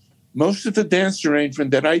overture, most of the dance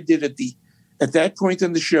arrangement that I did at that point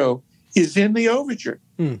in the show is in the overture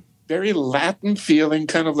very Latin feeling,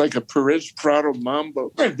 kind of like a Perez Prado mambo.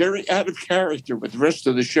 Very out of character with the rest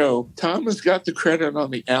of the show. Tom has got the credit on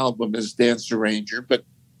the album as dance arranger, but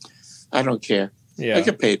I don't care. Yeah. I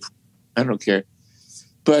get paid for it. I don't care.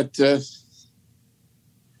 But, so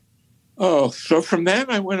from that,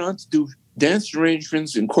 I went on to do dance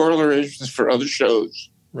arrangements and choral arrangements for other shows.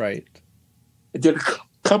 Right. I did a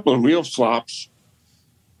couple of real flops.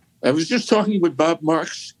 I was just talking with Bob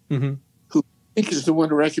Marks, Mm-hmm. who I think is the one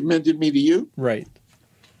who recommended me to you. Right.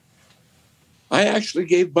 I actually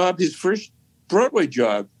gave Bob his first Broadway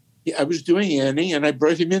job. I was doing Annie, and I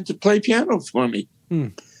brought him in to play piano for me.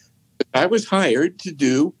 I was hired to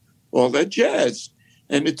do all that jazz,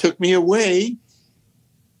 and it took me away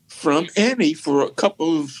from Annie for a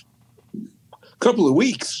couple of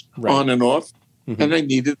weeks, Right. on and off, Mm-hmm. and I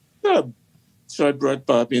needed a job. So I brought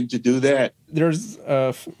Bob in to do that. There's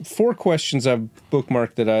 4 questions I've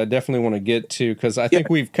bookmarked that I definitely want to get to, because I think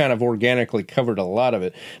we've kind of organically covered a lot of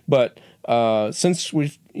it. But since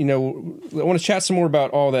we've, I want to chat some more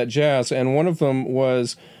about all that jazz. And one of them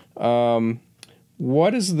was,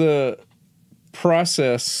 what is the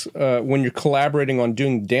process when you're collaborating on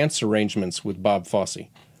doing dance arrangements with Bob Fosse?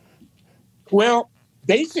 Well,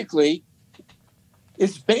 basically,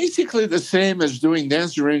 it's basically the same as doing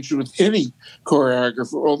dance arrangement with any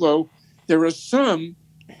choreographer, although there are some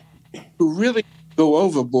who really go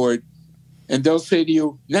overboard, and they'll say to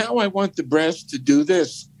you, now I want the brass to do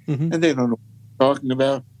this. Mm-hmm. And they don't know what you're talking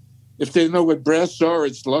about. If they know what brass are,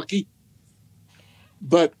 it's lucky.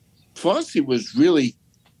 But Fosse was really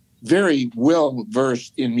very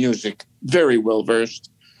well-versed in music, very well-versed.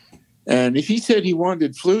 And if he said he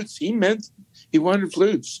wanted flutes, he meant he wanted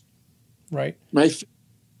flutes. Right. My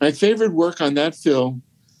favorite work on that film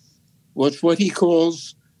was what he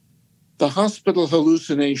calls the hospital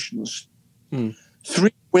hallucinations. 3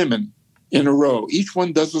 women in a row. Each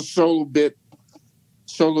one does a solo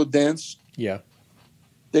dance. Yeah.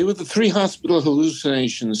 They were the 3 hospital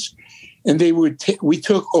hallucinations. And they would we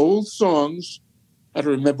took old songs, I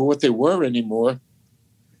don't remember what they were anymore,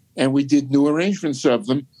 and we did new arrangements of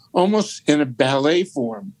them, almost in a ballet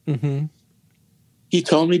form. Mm-hmm. He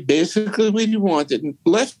told me basically what he wanted and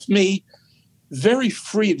left me very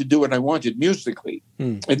free to do what I wanted musically.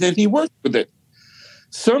 And then he worked with it.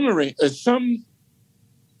 Some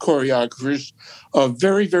choreographers are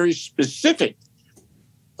very, very specific.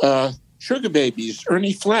 Sugar Babies,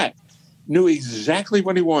 Ernie Flatt, knew exactly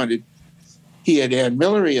what he wanted. He had Ann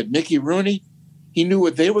Miller, he had Mickey Rooney. He knew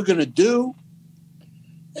what they were going to do.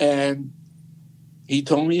 And he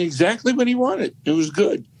told me exactly what he wanted. It was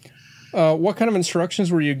good. What kind of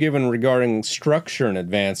instructions were you given regarding structure in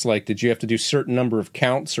advance? Like, did you have to do certain number of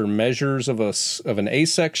counts or measures of an A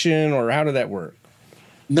section, or how did that work?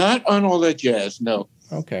 Not on all that jazz, no.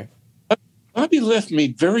 Okay. Bobby left me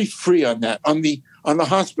very free on that. On the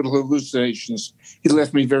hospital hallucinations, he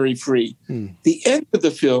left me very free. The end of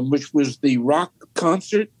the film, which was the rock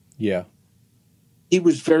concert, yeah, he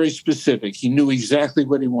was very specific. He knew exactly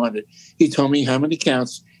what he wanted. He told me how many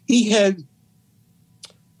counts. He had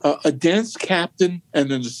a dance captain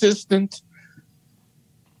and an assistant.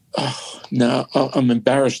 Now I'm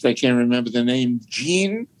embarrassed. I can't remember the name.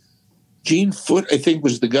 Gene Foote, I think,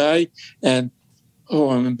 was the guy. And,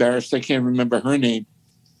 I'm embarrassed. I can't remember her name.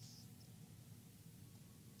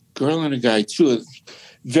 Girl and a guy, too.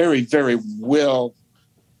 Very, very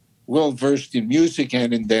well-versed in music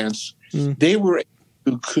and in dance. They were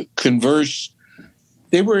able to converse.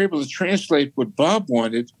 They were able to translate what Bob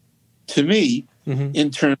wanted to me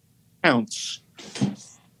in terms of counts.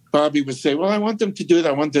 Bobby would say, well, I want them to do that.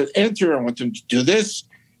 I want them to enter. I want them to do this.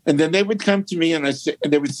 And then they would come to me and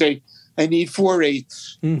they would say, I need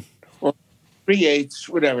 4/8 or 3/8,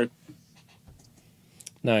 whatever.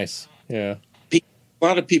 Nice. Yeah. A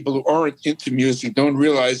lot of people who aren't into music don't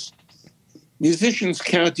realize musicians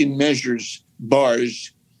count in measures,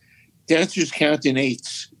 bars. Dancers count in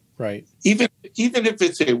 8s. Right. Even if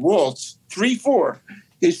it's a waltz, 3/4,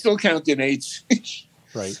 they still count in 8s.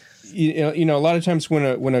 Right. You know, a lot of times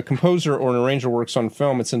when a composer or an arranger works on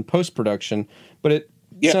film, it's in post-production, but it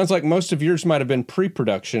sounds like most of yours might have been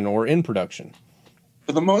pre-production or in production.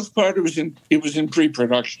 For the most part, it was in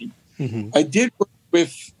pre-production. I did work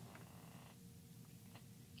with,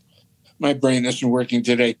 my brain isn't working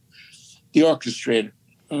today, the orchestrator.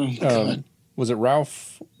 Oh, God. Was it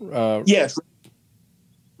Ralph? Yes,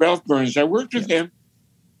 Ralph Burns. I worked with him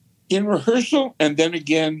in rehearsal and then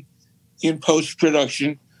again in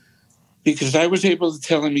post-production, because I was able to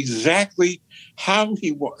tell him exactly how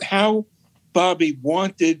Bobby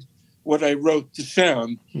wanted what I wrote to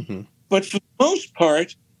sound. But for the most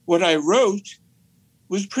part, what I wrote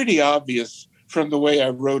was pretty obvious. from the way I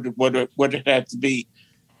wrote it, what it had to be.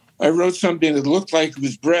 I wrote something that looked like it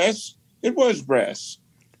was brass. It was brass.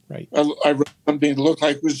 Right. I wrote something that looked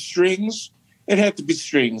like it was strings. It had to be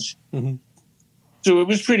strings. Mm-hmm. So it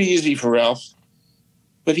was pretty easy for Ralph.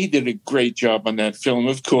 But he did a great job on that film,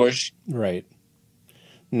 of course. Right.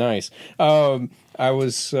 Nice. I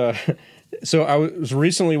was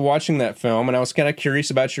recently watching that film, and I was kind of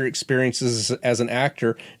curious about your experiences as an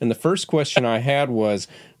actor. And the first question I had was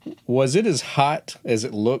it as hot as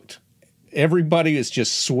it looked? Everybody is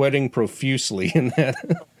just sweating profusely in that.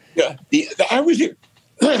 Yeah, I was in.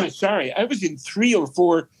 I was in 3 or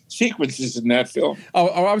 4 sequences in that film. Oh,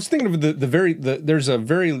 I was thinking of there's a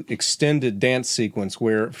very extended dance sequence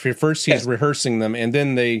where first he's rehearsing them, and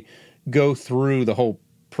then they go through the whole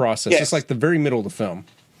process. Yes. It's like the very middle of the film.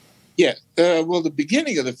 Yeah. Well, the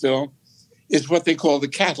beginning of the film is what they call the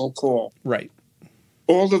cattle call. Right.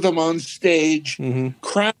 All of them on stage, Mm-hmm.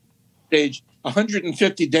 crowd stage,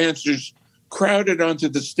 150 dancers crowded onto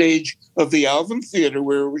the stage of the Alvin Theater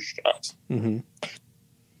where it was shot. Mm-hmm.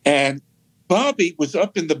 And Bobby was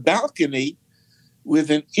up in the balcony with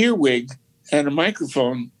an earwig and a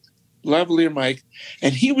microphone, lavalier mic,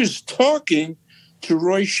 and he was talking to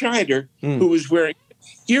Roy Scheider, who was wearing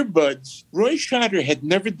earbuds. Roy Scheider had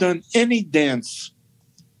never done any dance,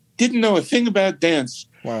 didn't know a thing about dance.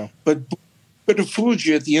 Wow. But it fooled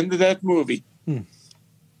you at the end of that movie.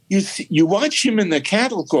 You watch him in the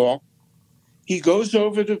cattle call. He goes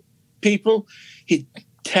over to people. He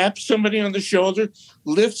taps somebody on the shoulder,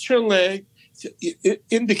 lifts her leg. It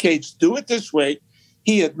indicates, do it this way.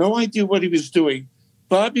 He had no idea what he was doing.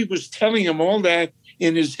 Bobby was telling him all that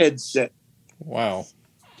in his headset. Wow.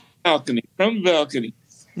 From the balcony.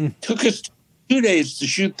 Took us 2 days to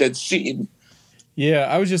shoot that scene. Yeah,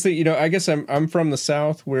 I was just thinking, I guess I'm from the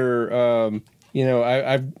South where,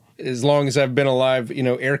 I've as long as I've been alive,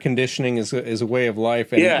 air conditioning is a way of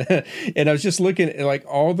life. And, yeah. And I was just looking at like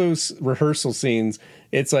all those rehearsal scenes.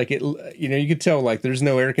 It's like, you could tell like there's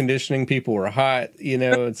no air conditioning. People were hot,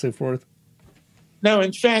 and so forth. No,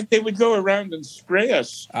 in fact, they would go around and spray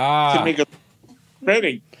us to make it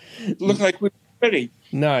ready. Look like we were ready.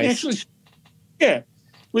 Nice. Actually, yeah,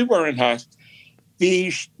 we weren't hot.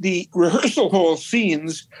 The rehearsal hall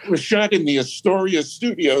scenes were shot in the Astoria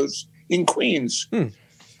Studios in Queens.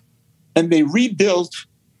 And they rebuilt,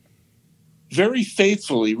 very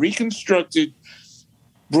faithfully reconstructed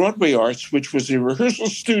Broadway Arts, which was a rehearsal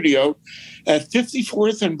studio at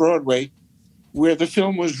 54th and Broadway, where the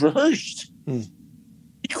film was rehearsed. We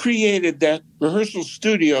created that rehearsal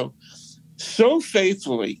studio so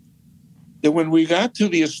faithfully that when we got to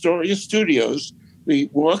the Astoria Studios, we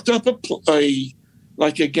walked up a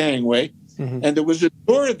gangway, and there was a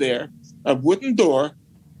door there, a wooden door,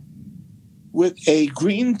 with a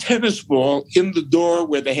green tennis ball in the door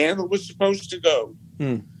where the handle was supposed to go.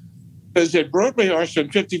 Because at Broadway Arts on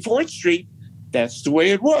 54th Street, that's the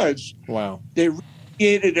way it was. Wow. They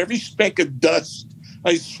recreated every speck of dust,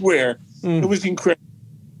 I swear. It was incredible.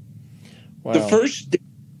 Wow.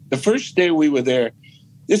 The first day we were there,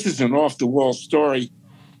 this is an off-the-wall story,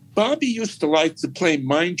 Bobby used to like to play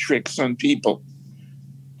mind tricks on people.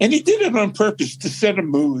 And he did it on purpose to set a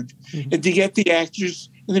mood and to get the actors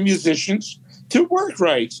and the musicians to work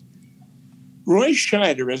right. Roy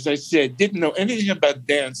Scheider, as I said, didn't know anything about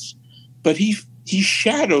dance, but he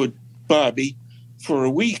shadowed Bobby for a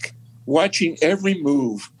week, watching every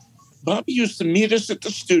move. Bobby used to meet us at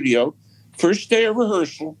the studio, first day of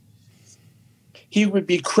rehearsal. He would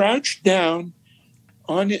be crouched down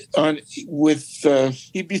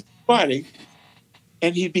he'd be squatting,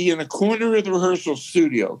 and he'd be in a corner of the rehearsal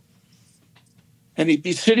studio. And he'd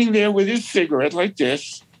be sitting there with his cigarette like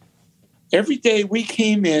this. Every day we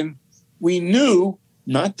came in, we knew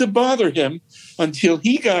not to bother him until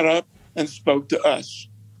he got up and spoke to us.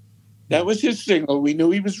 That was his signal. We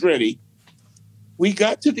knew he was ready. We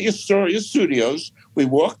got to the Astoria Studios. We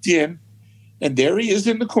walked in, and there he is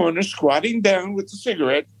in the corner, squatting down with the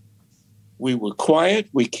cigarette. We were quiet.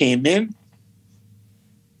 We came in.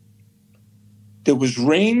 There was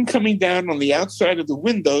rain coming down on the outside of the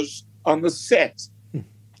windows on the set.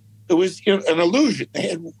 It was an illusion. They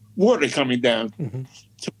had water coming down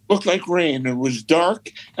to look like rain. It was dark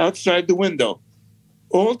outside the window,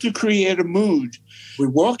 all to create a mood. We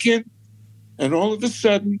walk in, and all of a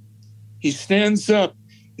sudden, he stands up.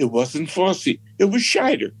 It wasn't Fosse. It was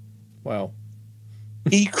Scheider. Wow.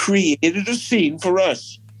 He created a scene for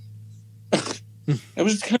us. That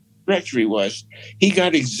was the kind of director he was. He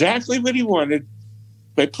got exactly what he wanted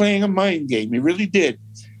by playing a mind game. He really did.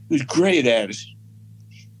 He was great at it.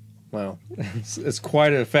 Wow, it's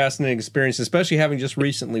quite a fascinating experience, especially having just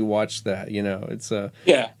recently watched that. You know, it's and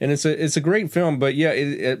it's a great film. But yeah,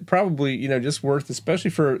 it probably just worth,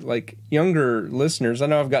 especially for like younger listeners. I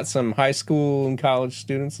know I've got some high school and college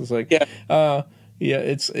students. It's like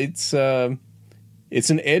it's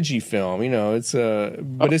an edgy film.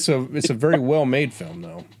 But it's a very well made film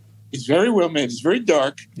though. It's very well made. It's very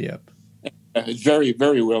dark. Yep. It's very,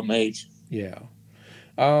 very well made. Yeah.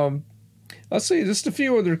 Let's see, just a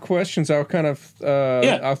few other questions I'll kind of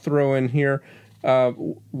I'll throw in here.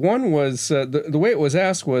 One was, the way it was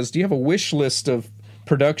asked was, do you have a wish list of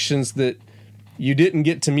productions that you didn't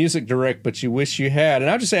get to music direct but you wish you had?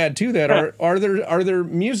 And I'll just add to that, are there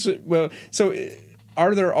music, so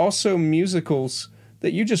are there also musicals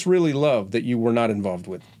that you just really love that you were not involved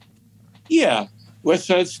with? Yeah, West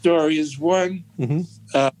Side Story is one.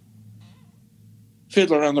 Mm-hmm.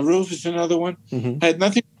 Fiddler on the Roof is another one. Mm-hmm. I had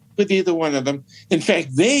nothing with either one of them. In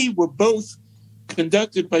fact, they were both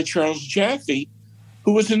conducted by Charles Jaffe,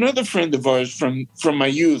 who was another friend of ours from my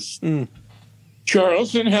youth. Mm.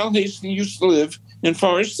 Charles and Hal Hastings used to live in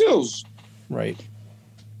Forest Hills. Right.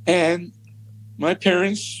 And my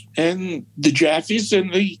parents and the Jaffes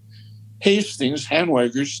and the Hastings,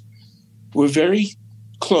 Hanweigers, were very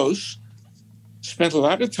close, spent a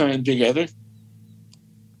lot of time together.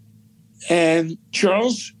 And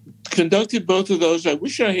Charles conducted both of those. I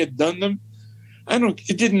wish I had done them.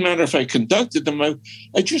 It didn't matter if I conducted them.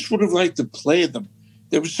 I just would have liked to play them.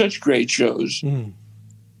 They were such great shows. Mm.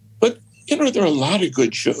 But, there are a lot of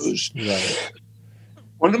good shows. Right.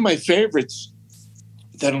 One of my favorites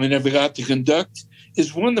that I never got to conduct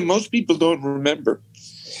is one that most people don't remember.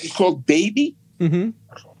 It's called Baby. Mm-hmm.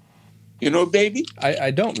 You know Baby?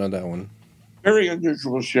 I don't know that one. Very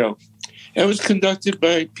unusual show. It was conducted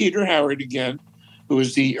by Peter Howard again, who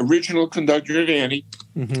was the original conductor of Annie.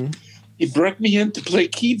 Mm-hmm. He brought me in to play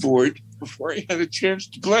keyboard before I had a chance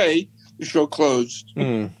to play. The show closed.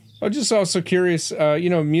 Mm. I'm just also curious,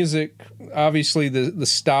 music, obviously the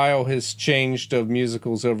style has changed of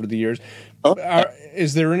musicals over the years. Oh.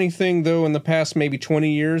 Is there anything, though, in the past maybe 20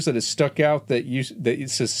 years that has stuck out that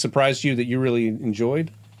has surprised you that you really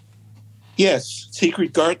enjoyed? Yes,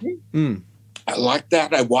 Secret Garden. Mm. I liked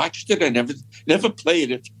that. I watched it. I never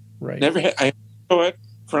played it. Right. I saw it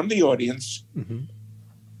from the audience. Mm-hmm.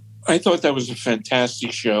 I thought that was a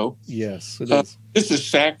fantastic show. Yes, it is. This is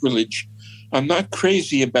sacrilege. I'm not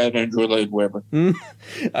crazy about Andrew Lloyd Webber.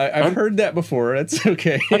 I've heard that before. That's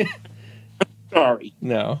okay. I'm sorry.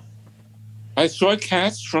 No. I saw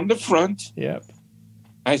Cats from the front. Yep.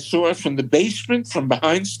 I saw it from the basement, from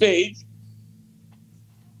behind stage.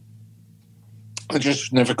 I'm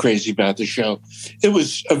just never crazy about the show. It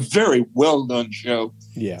was a very well done show.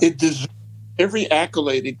 Yeah. It deserved every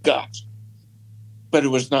accolade it got, but it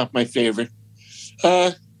was not my favorite.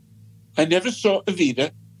 I never saw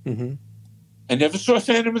Evita. Mm-hmm. I never saw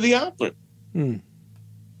Phantom of the Opera. Mm.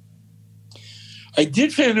 I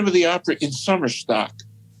did Phantom of the Opera in Summerstock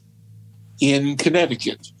in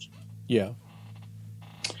Connecticut. Yeah.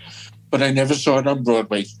 But I never saw it on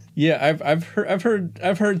Broadway. Yeah, I've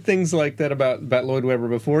heard things like that about Lloyd Webber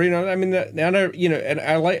before. And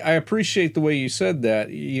I appreciate the way you said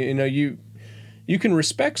that. You can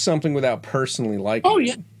respect something without personally liking. Oh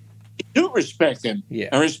yeah, I do respect him. Yeah,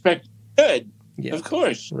 I respect good. Yeah, of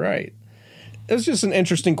course. Right. It was just an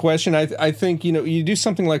interesting question. I think you do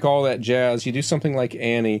something like All That Jazz, you do something like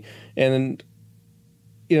Annie, and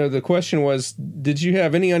the question was, did you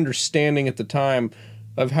have any understanding at the time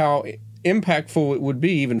of how impactful it would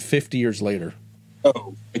be even 50 years later?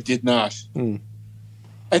 Oh, I did not. Mm.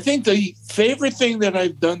 I think the favorite thing that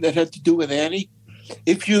I've done that had to do with Annie,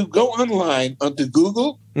 if you go online onto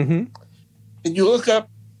Google mm-hmm. and you look up,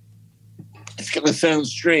 it's going to sound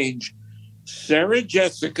strange, Sarah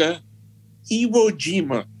Jessica Iwo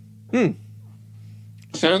Jima. Hmm.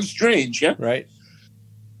 Sounds strange, yeah? Right.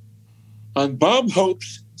 On Bob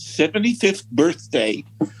Hope's 75th birthday,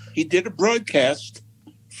 he did a broadcast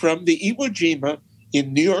from the Iwo Jima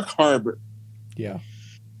in New York Harbor. Yeah.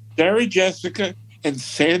 Sarah Jessica and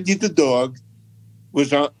Sandy the dog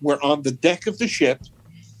were on the deck of the ship,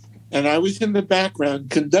 and I was in the background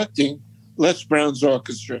conducting Les Brown's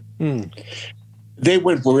orchestra. Mm. They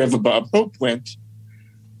went wherever Bob Hope went,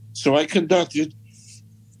 so I conducted,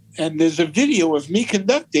 and there's a video of me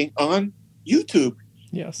conducting on YouTube.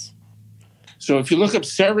 Yes. So if you look up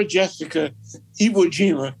Sarah Jessica Iwo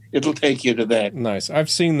Jima, it'll take you to that. Nice. I've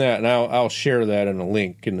seen that, and I'll share that in a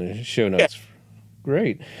link in the show notes. Yeah.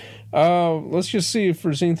 Great. Let's just see if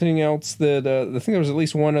there's anything else that I think there was at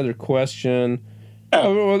least one other question.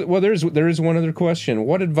 Well, there is one other question.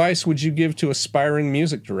 What advice would you give to aspiring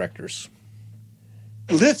music directors?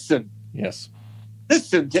 listen. Yes.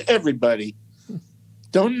 Listen to everybody.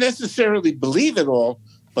 Don't necessarily believe it all,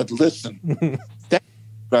 but listen. That's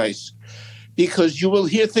advice. Because you will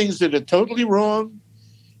hear things that are totally wrong,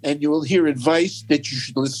 and you will hear advice that you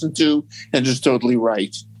should listen to and is totally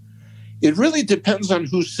right. It really depends on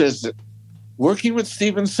who says it. Working with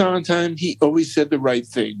Stephen Sondheim, he always said the right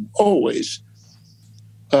thing. Always.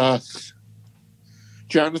 Jonathan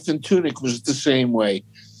Tunick was the same way.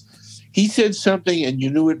 He said something and you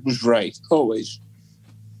knew it was right. Always.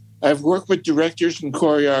 I've worked with directors and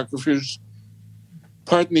choreographers.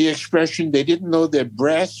 Pardon the expression, they didn't know their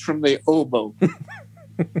brass from their oboe.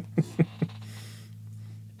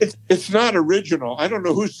 It's not original. I don't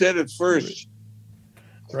know who said it first.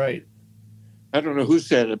 Right. I don't know who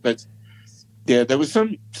said it, but yeah, there was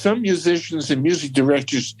some musicians and music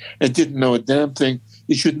directors that didn't know a damn thing.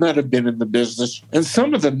 They should not have been in the business. And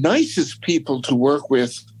some of the nicest people to work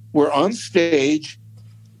with were on stage,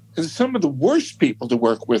 and some of the worst people to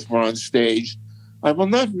work with were on stage. I will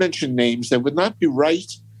not mention names. That would not be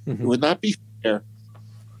right. It would not be fair.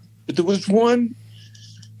 But there was one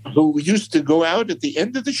who used to go out at the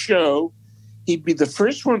end of the show. He'd be the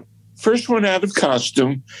first one out of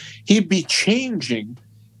costume. He'd be changing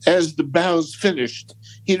as the bows finished.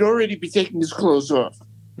 He'd already be taking his clothes off.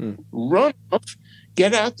 Run off,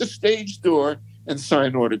 get out the stage door, and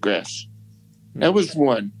sign autographs. That was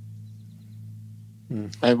one.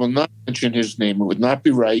 I will not mention his name. It would not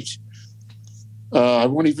be right. I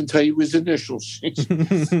won't even tell you his initials.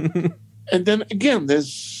 And then again,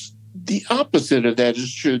 there's the opposite of that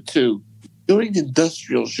is true too. Doing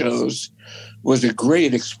industrial shows was a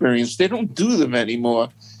great experience. They don't do them anymore.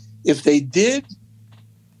 If they did,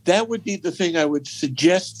 that would be the thing I would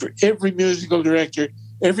suggest for every musical director,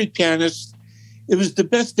 every pianist. It was the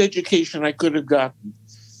best education I could have gotten.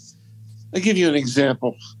 I'll give you an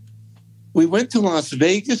example. We went to Las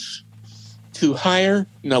Vegas to hire,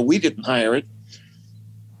 no, we didn't hire it.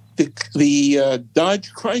 The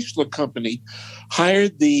Dodge Chrysler Company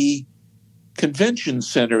hired the convention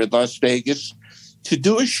center at Las Vegas to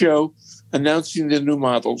do a show announcing the new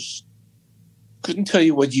models. Couldn't tell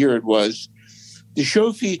you what year it was. The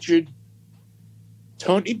show featured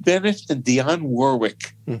Tony Bennett and Dionne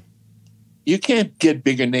Warwick. You can't get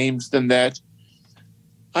bigger names than that.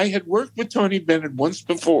 I had worked with Tony Bennett once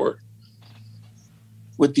before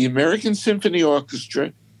with the American Symphony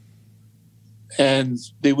Orchestra, and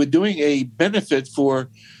they were doing a benefit for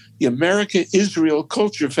the America-Israel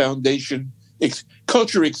Culture Foundation,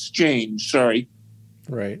 Culture Exchange, Right.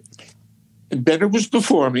 And Bennett was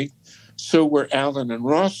performing. So were Alan and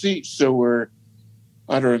Rossi. So were,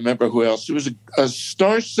 I don't remember who else. It was a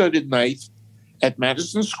star-studded night at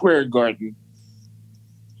Madison Square Garden.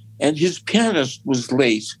 And his pianist was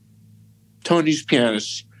late, Tony's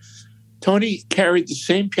pianist. Tony carried the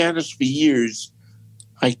same pianist for years.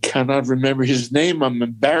 I cannot remember his name. I'm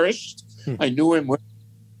embarrassed. I knew him.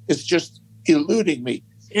 It's just eluding me.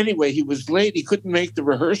 Anyway, he was late. He couldn't make the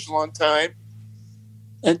rehearsal on time.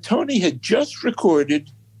 And Tony had just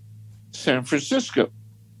recorded San Francisco.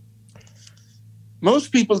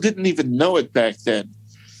 Most people didn't even know it back then.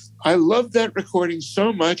 I loved that recording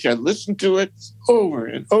so much. I listened to it over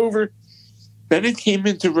and over. Bennett came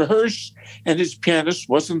in to rehearse, and his pianist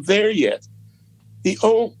wasn't there yet. The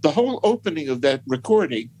whole opening of that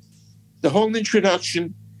recording, the whole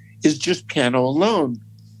introduction is just piano alone.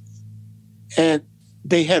 And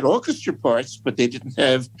they had orchestra parts, but they didn't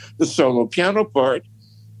have the solo piano part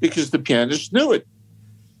because the pianist knew it.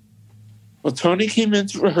 Well, Tony came in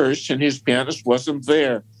to rehearse, and his pianist wasn't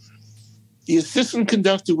there. The assistant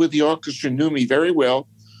conductor with the orchestra knew me very well.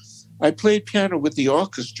 I played piano with the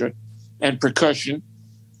orchestra and percussion.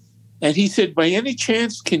 And he said, by any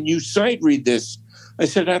chance, can you sight read this? I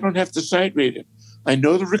said, I don't have to sight read it. I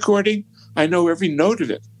know the recording. I know every note of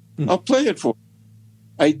it. I'll play it for you.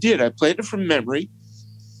 I did. I played it from memory.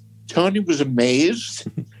 Tony was amazed.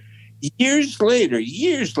 Years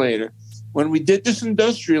later, when we did this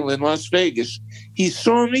industrial in Las Vegas, he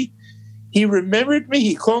saw me. He remembered me.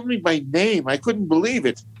 He called me by name. I couldn't believe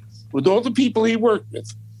it. With all the people he worked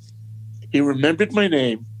with, he remembered my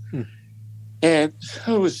name. And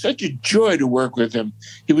it was such a joy to work with him.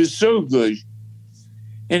 He was so good.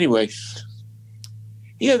 Anyway,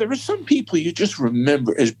 yeah, there are some people you just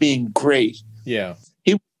remember as being great. Yeah.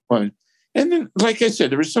 He was one. And then, like I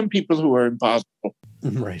said, there are some people who are impossible.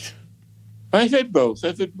 Right. I've had both.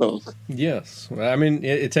 Yes. I mean,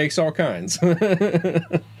 it takes all kinds.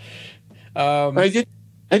 I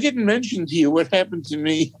didn't mention to you what happened to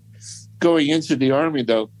me going into the Army,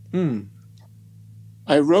 though.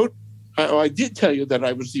 I did tell you that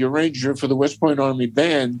I was the arranger for the West Point Army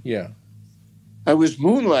Band. Yeah. I was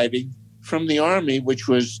moonlighting from the Army, which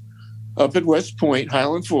was up at West Point,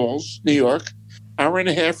 Highland Falls, New York, hour and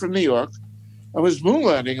a half from New York. I was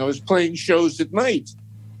moonlighting. I was playing shows at night.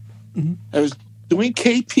 Mm-hmm. I was doing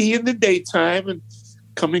KP in the daytime and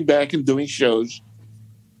coming back and doing shows.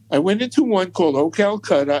 I went into one called Oh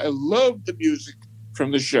Calcutta. I loved the music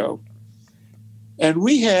from the show. And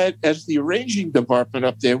we had, as the arranging department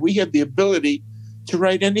up there, we had the ability to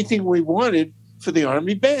write anything we wanted for the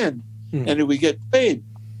Army band. Mm-hmm. And it would get paid.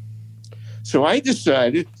 So I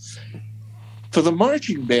decided for the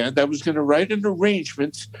marching band, I was going to write an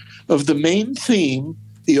arrangement of the main theme,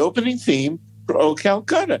 the opening theme for Oh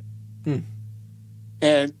Calcutta. Mm.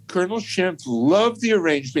 And Colonel Schempf loved the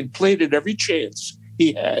arrangement, played it every chance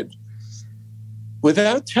he had.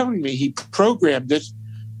 Without telling me, he programmed it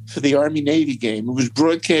for the Army-Navy game. It was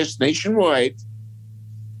broadcast nationwide.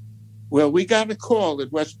 Well, we got a call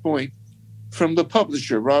at West Point from the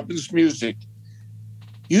publisher, Robbins Music.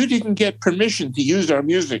 You didn't get permission to use our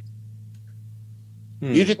music.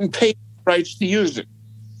 You didn't pay rights to use it.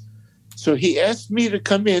 So he asked me to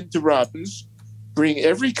come in to Robbins, bring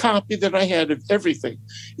every copy that I had of everything.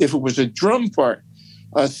 If it was a drum part,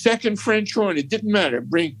 a second French horn, it didn't matter.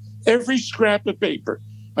 Bring every scrap of paper.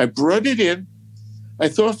 I brought it in. I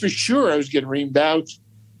thought for sure I was getting reamed out.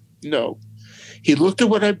 No. He looked at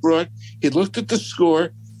what I brought. He looked at the score.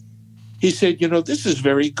 He said, this is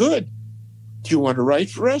very good. Do you want to write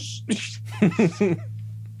for us?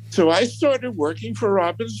 So I started working for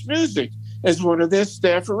Robbins Music as one of their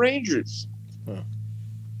staff arrangers. Huh.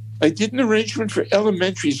 I did an arrangement for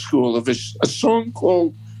elementary school of a song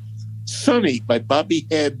called Sunny by Bobby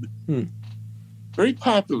Hebb. Very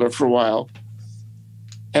popular for a while.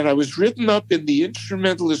 And I was written up in the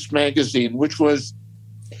Instrumentalist magazine, which was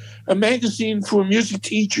a magazine for music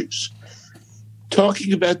teachers,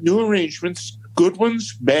 talking about new arrangements, good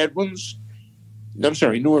ones, bad ones. I'm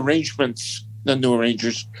sorry, new arrangements, not new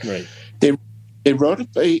arrangers. Right. They wrote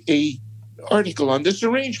up a article on this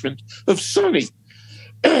arrangement of Sunny.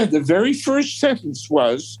 The very first sentence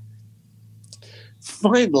was,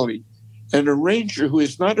 finally, an arranger who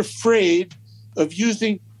is not afraid of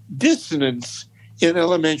using dissonance in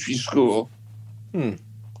elementary school.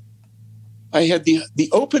 I had the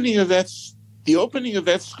opening of that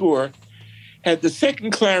score had the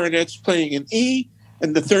second clarinets playing in E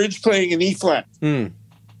and the thirds playing in E flat.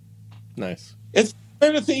 Nice. It's the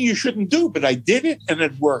kind of thing you shouldn't do, but I did it and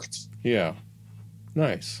it worked. Yeah.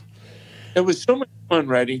 Nice. It was so much fun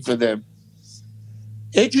writing for them.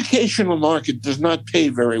 Educational market does not pay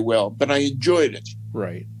very well, but I enjoyed it.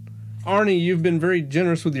 Right. Arnie, you've been very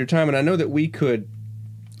generous with your time, and I know that we could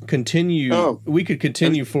continue. We could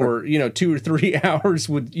continue for 2 or 3 hours.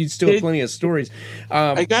 You'd still have plenty of stories.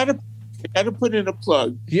 I gotta put in a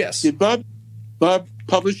plug. Yes. Did Bob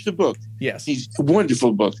published a book? Yes. He's a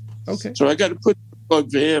wonderful book. Okay. So I got to put a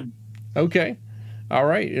plug for him. Okay. All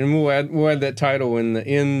right, and we'll add that title in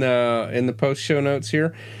the post show notes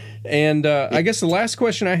here. And I guess the last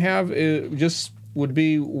question I have would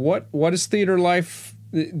be what is theater life?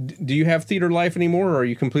 Do you have theater life anymore, or are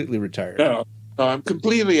you completely retired? No, I'm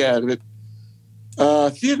completely out of it.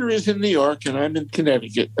 Theater is in New York, and I'm in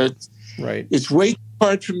Connecticut. Right. It's way too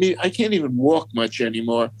hard for me. I can't even walk much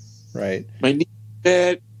anymore. Right. My knee's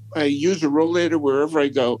bad. I use a rollator wherever I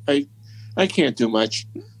go. I can't do much.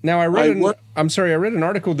 Now I read an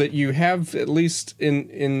article that you have, at least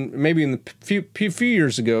in maybe in the few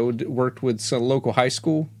years ago, worked with some local high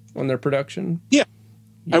school on their production. Yeah.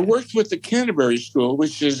 I worked with the Canterbury School,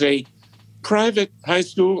 which is a private high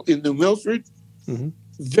school in New Milford. Mm-hmm.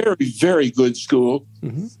 Very, very good school.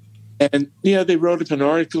 Mm-hmm. And they wrote up an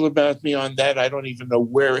article about me on that. I don't even know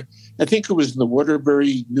where. I think it was in the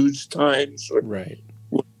Waterbury News Times or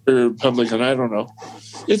Waterbury Republican. I don't know.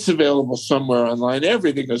 It's available somewhere online.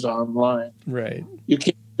 Everything is online. Right. You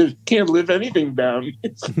can't live anything down.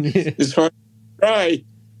 It's hard to try.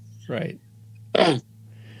 Right.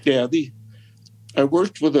 I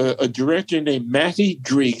worked with a director named Mattie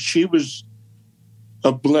Dreek. She was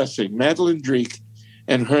a blessing, Madeline Dreek,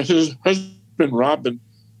 and her husband Robin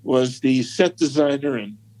was the set designer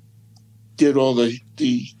and did all the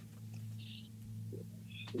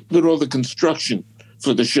construction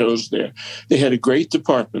for the shows there. They had a great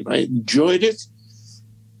department. I enjoyed it.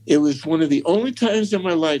 It was one of the only times in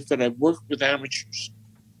my life that I've worked with amateurs.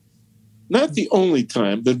 Not the only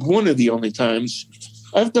time, but one of the only times.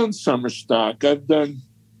 I've done summer stock. I've done,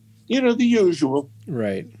 the usual.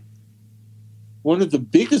 Right. One of the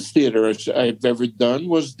biggest theaters I've ever done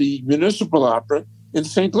was the Municipal Opera in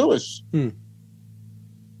St. Louis.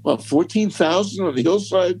 14,000 on the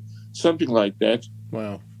hillside, something like that.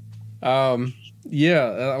 Wow.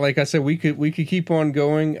 Yeah, like I said, we could keep on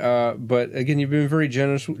going, but again, you've been very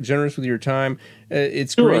generous with your time.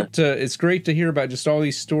 It's Sure. great to hear about just all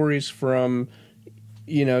these stories from,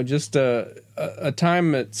 just a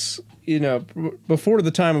time that's before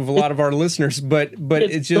the time of a lot of our listeners, but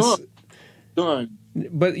it's just gone.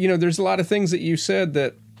 But there's a lot of things that you said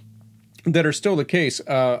that are still the case.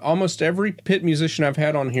 Almost every pit musician I've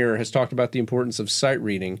had on here has talked about the importance of sight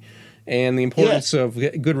reading and the importance of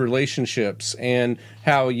good relationships, and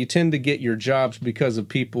how you tend to get your jobs because of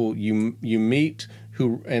people you meet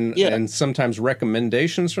and sometimes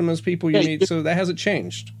recommendations from those people you meet. So that hasn't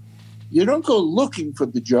changed. You don't go looking for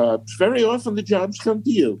the jobs. Very often the jobs come to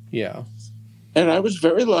you. Yeah. And I was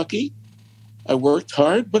very lucky. I worked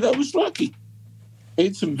hard, but I was lucky.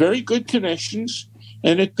 Made some very good connections,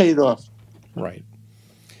 and it paid off. Right.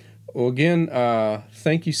 Well, again,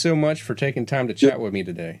 thank you so much for taking time to chat with me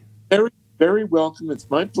today. Very, very welcome. It's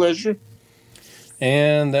my pleasure.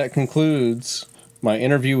 And that concludes my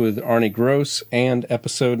interview with Arnie Gross and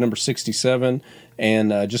episode number 67.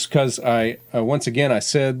 And just because once again, I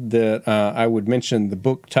said that I would mention the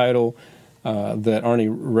book title that Arnie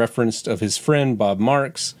referenced of his friend Bob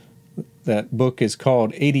Marks. That book is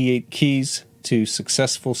called 88 Keys to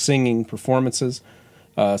Successful Singing Performances.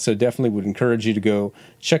 So definitely would encourage you to go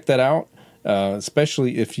check that out,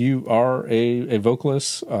 especially if you are a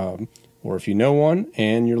vocalist or if you know one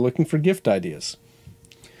and you're looking for gift ideas.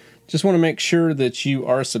 Just want to make sure that you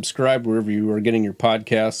are subscribed wherever you are getting your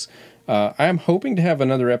podcasts. I am hoping to have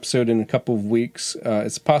another episode in a couple of weeks.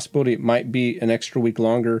 It's a possibility it might be an extra week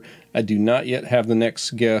longer. I do not yet have the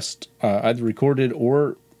next guest either recorded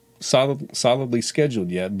or solidly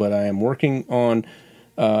scheduled yet, but I am working on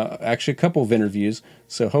actually a couple of interviews,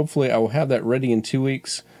 so hopefully I will have that ready in 2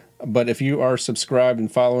 weeks. But if you are subscribed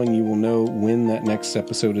and following, you will know when that next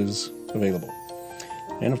episode is available.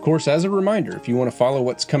 And of course, as a reminder, if you want to follow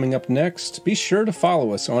what's coming up next, be sure to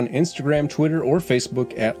follow us on Instagram, Twitter, or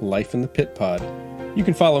Facebook at Life in the Pit Pod. You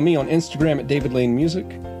can follow me on Instagram at David Lane Music,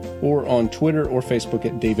 or on Twitter or Facebook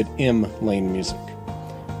at David M. Lane Music.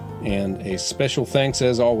 And a special thanks,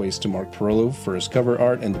 as always, to Mark Perolo for his cover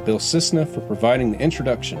art and to Bill Cisna for providing the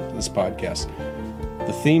introduction to this podcast.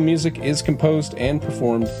 The theme music is composed and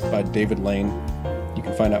performed by David Lane. You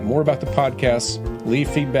can find out more about the podcast, leave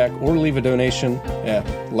feedback, or leave a donation at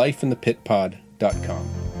lifeinthepitpod.com.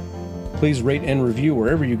 Please rate and review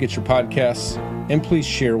wherever you get your podcasts, and please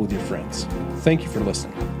share with your friends. Thank you for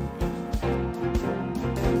listening.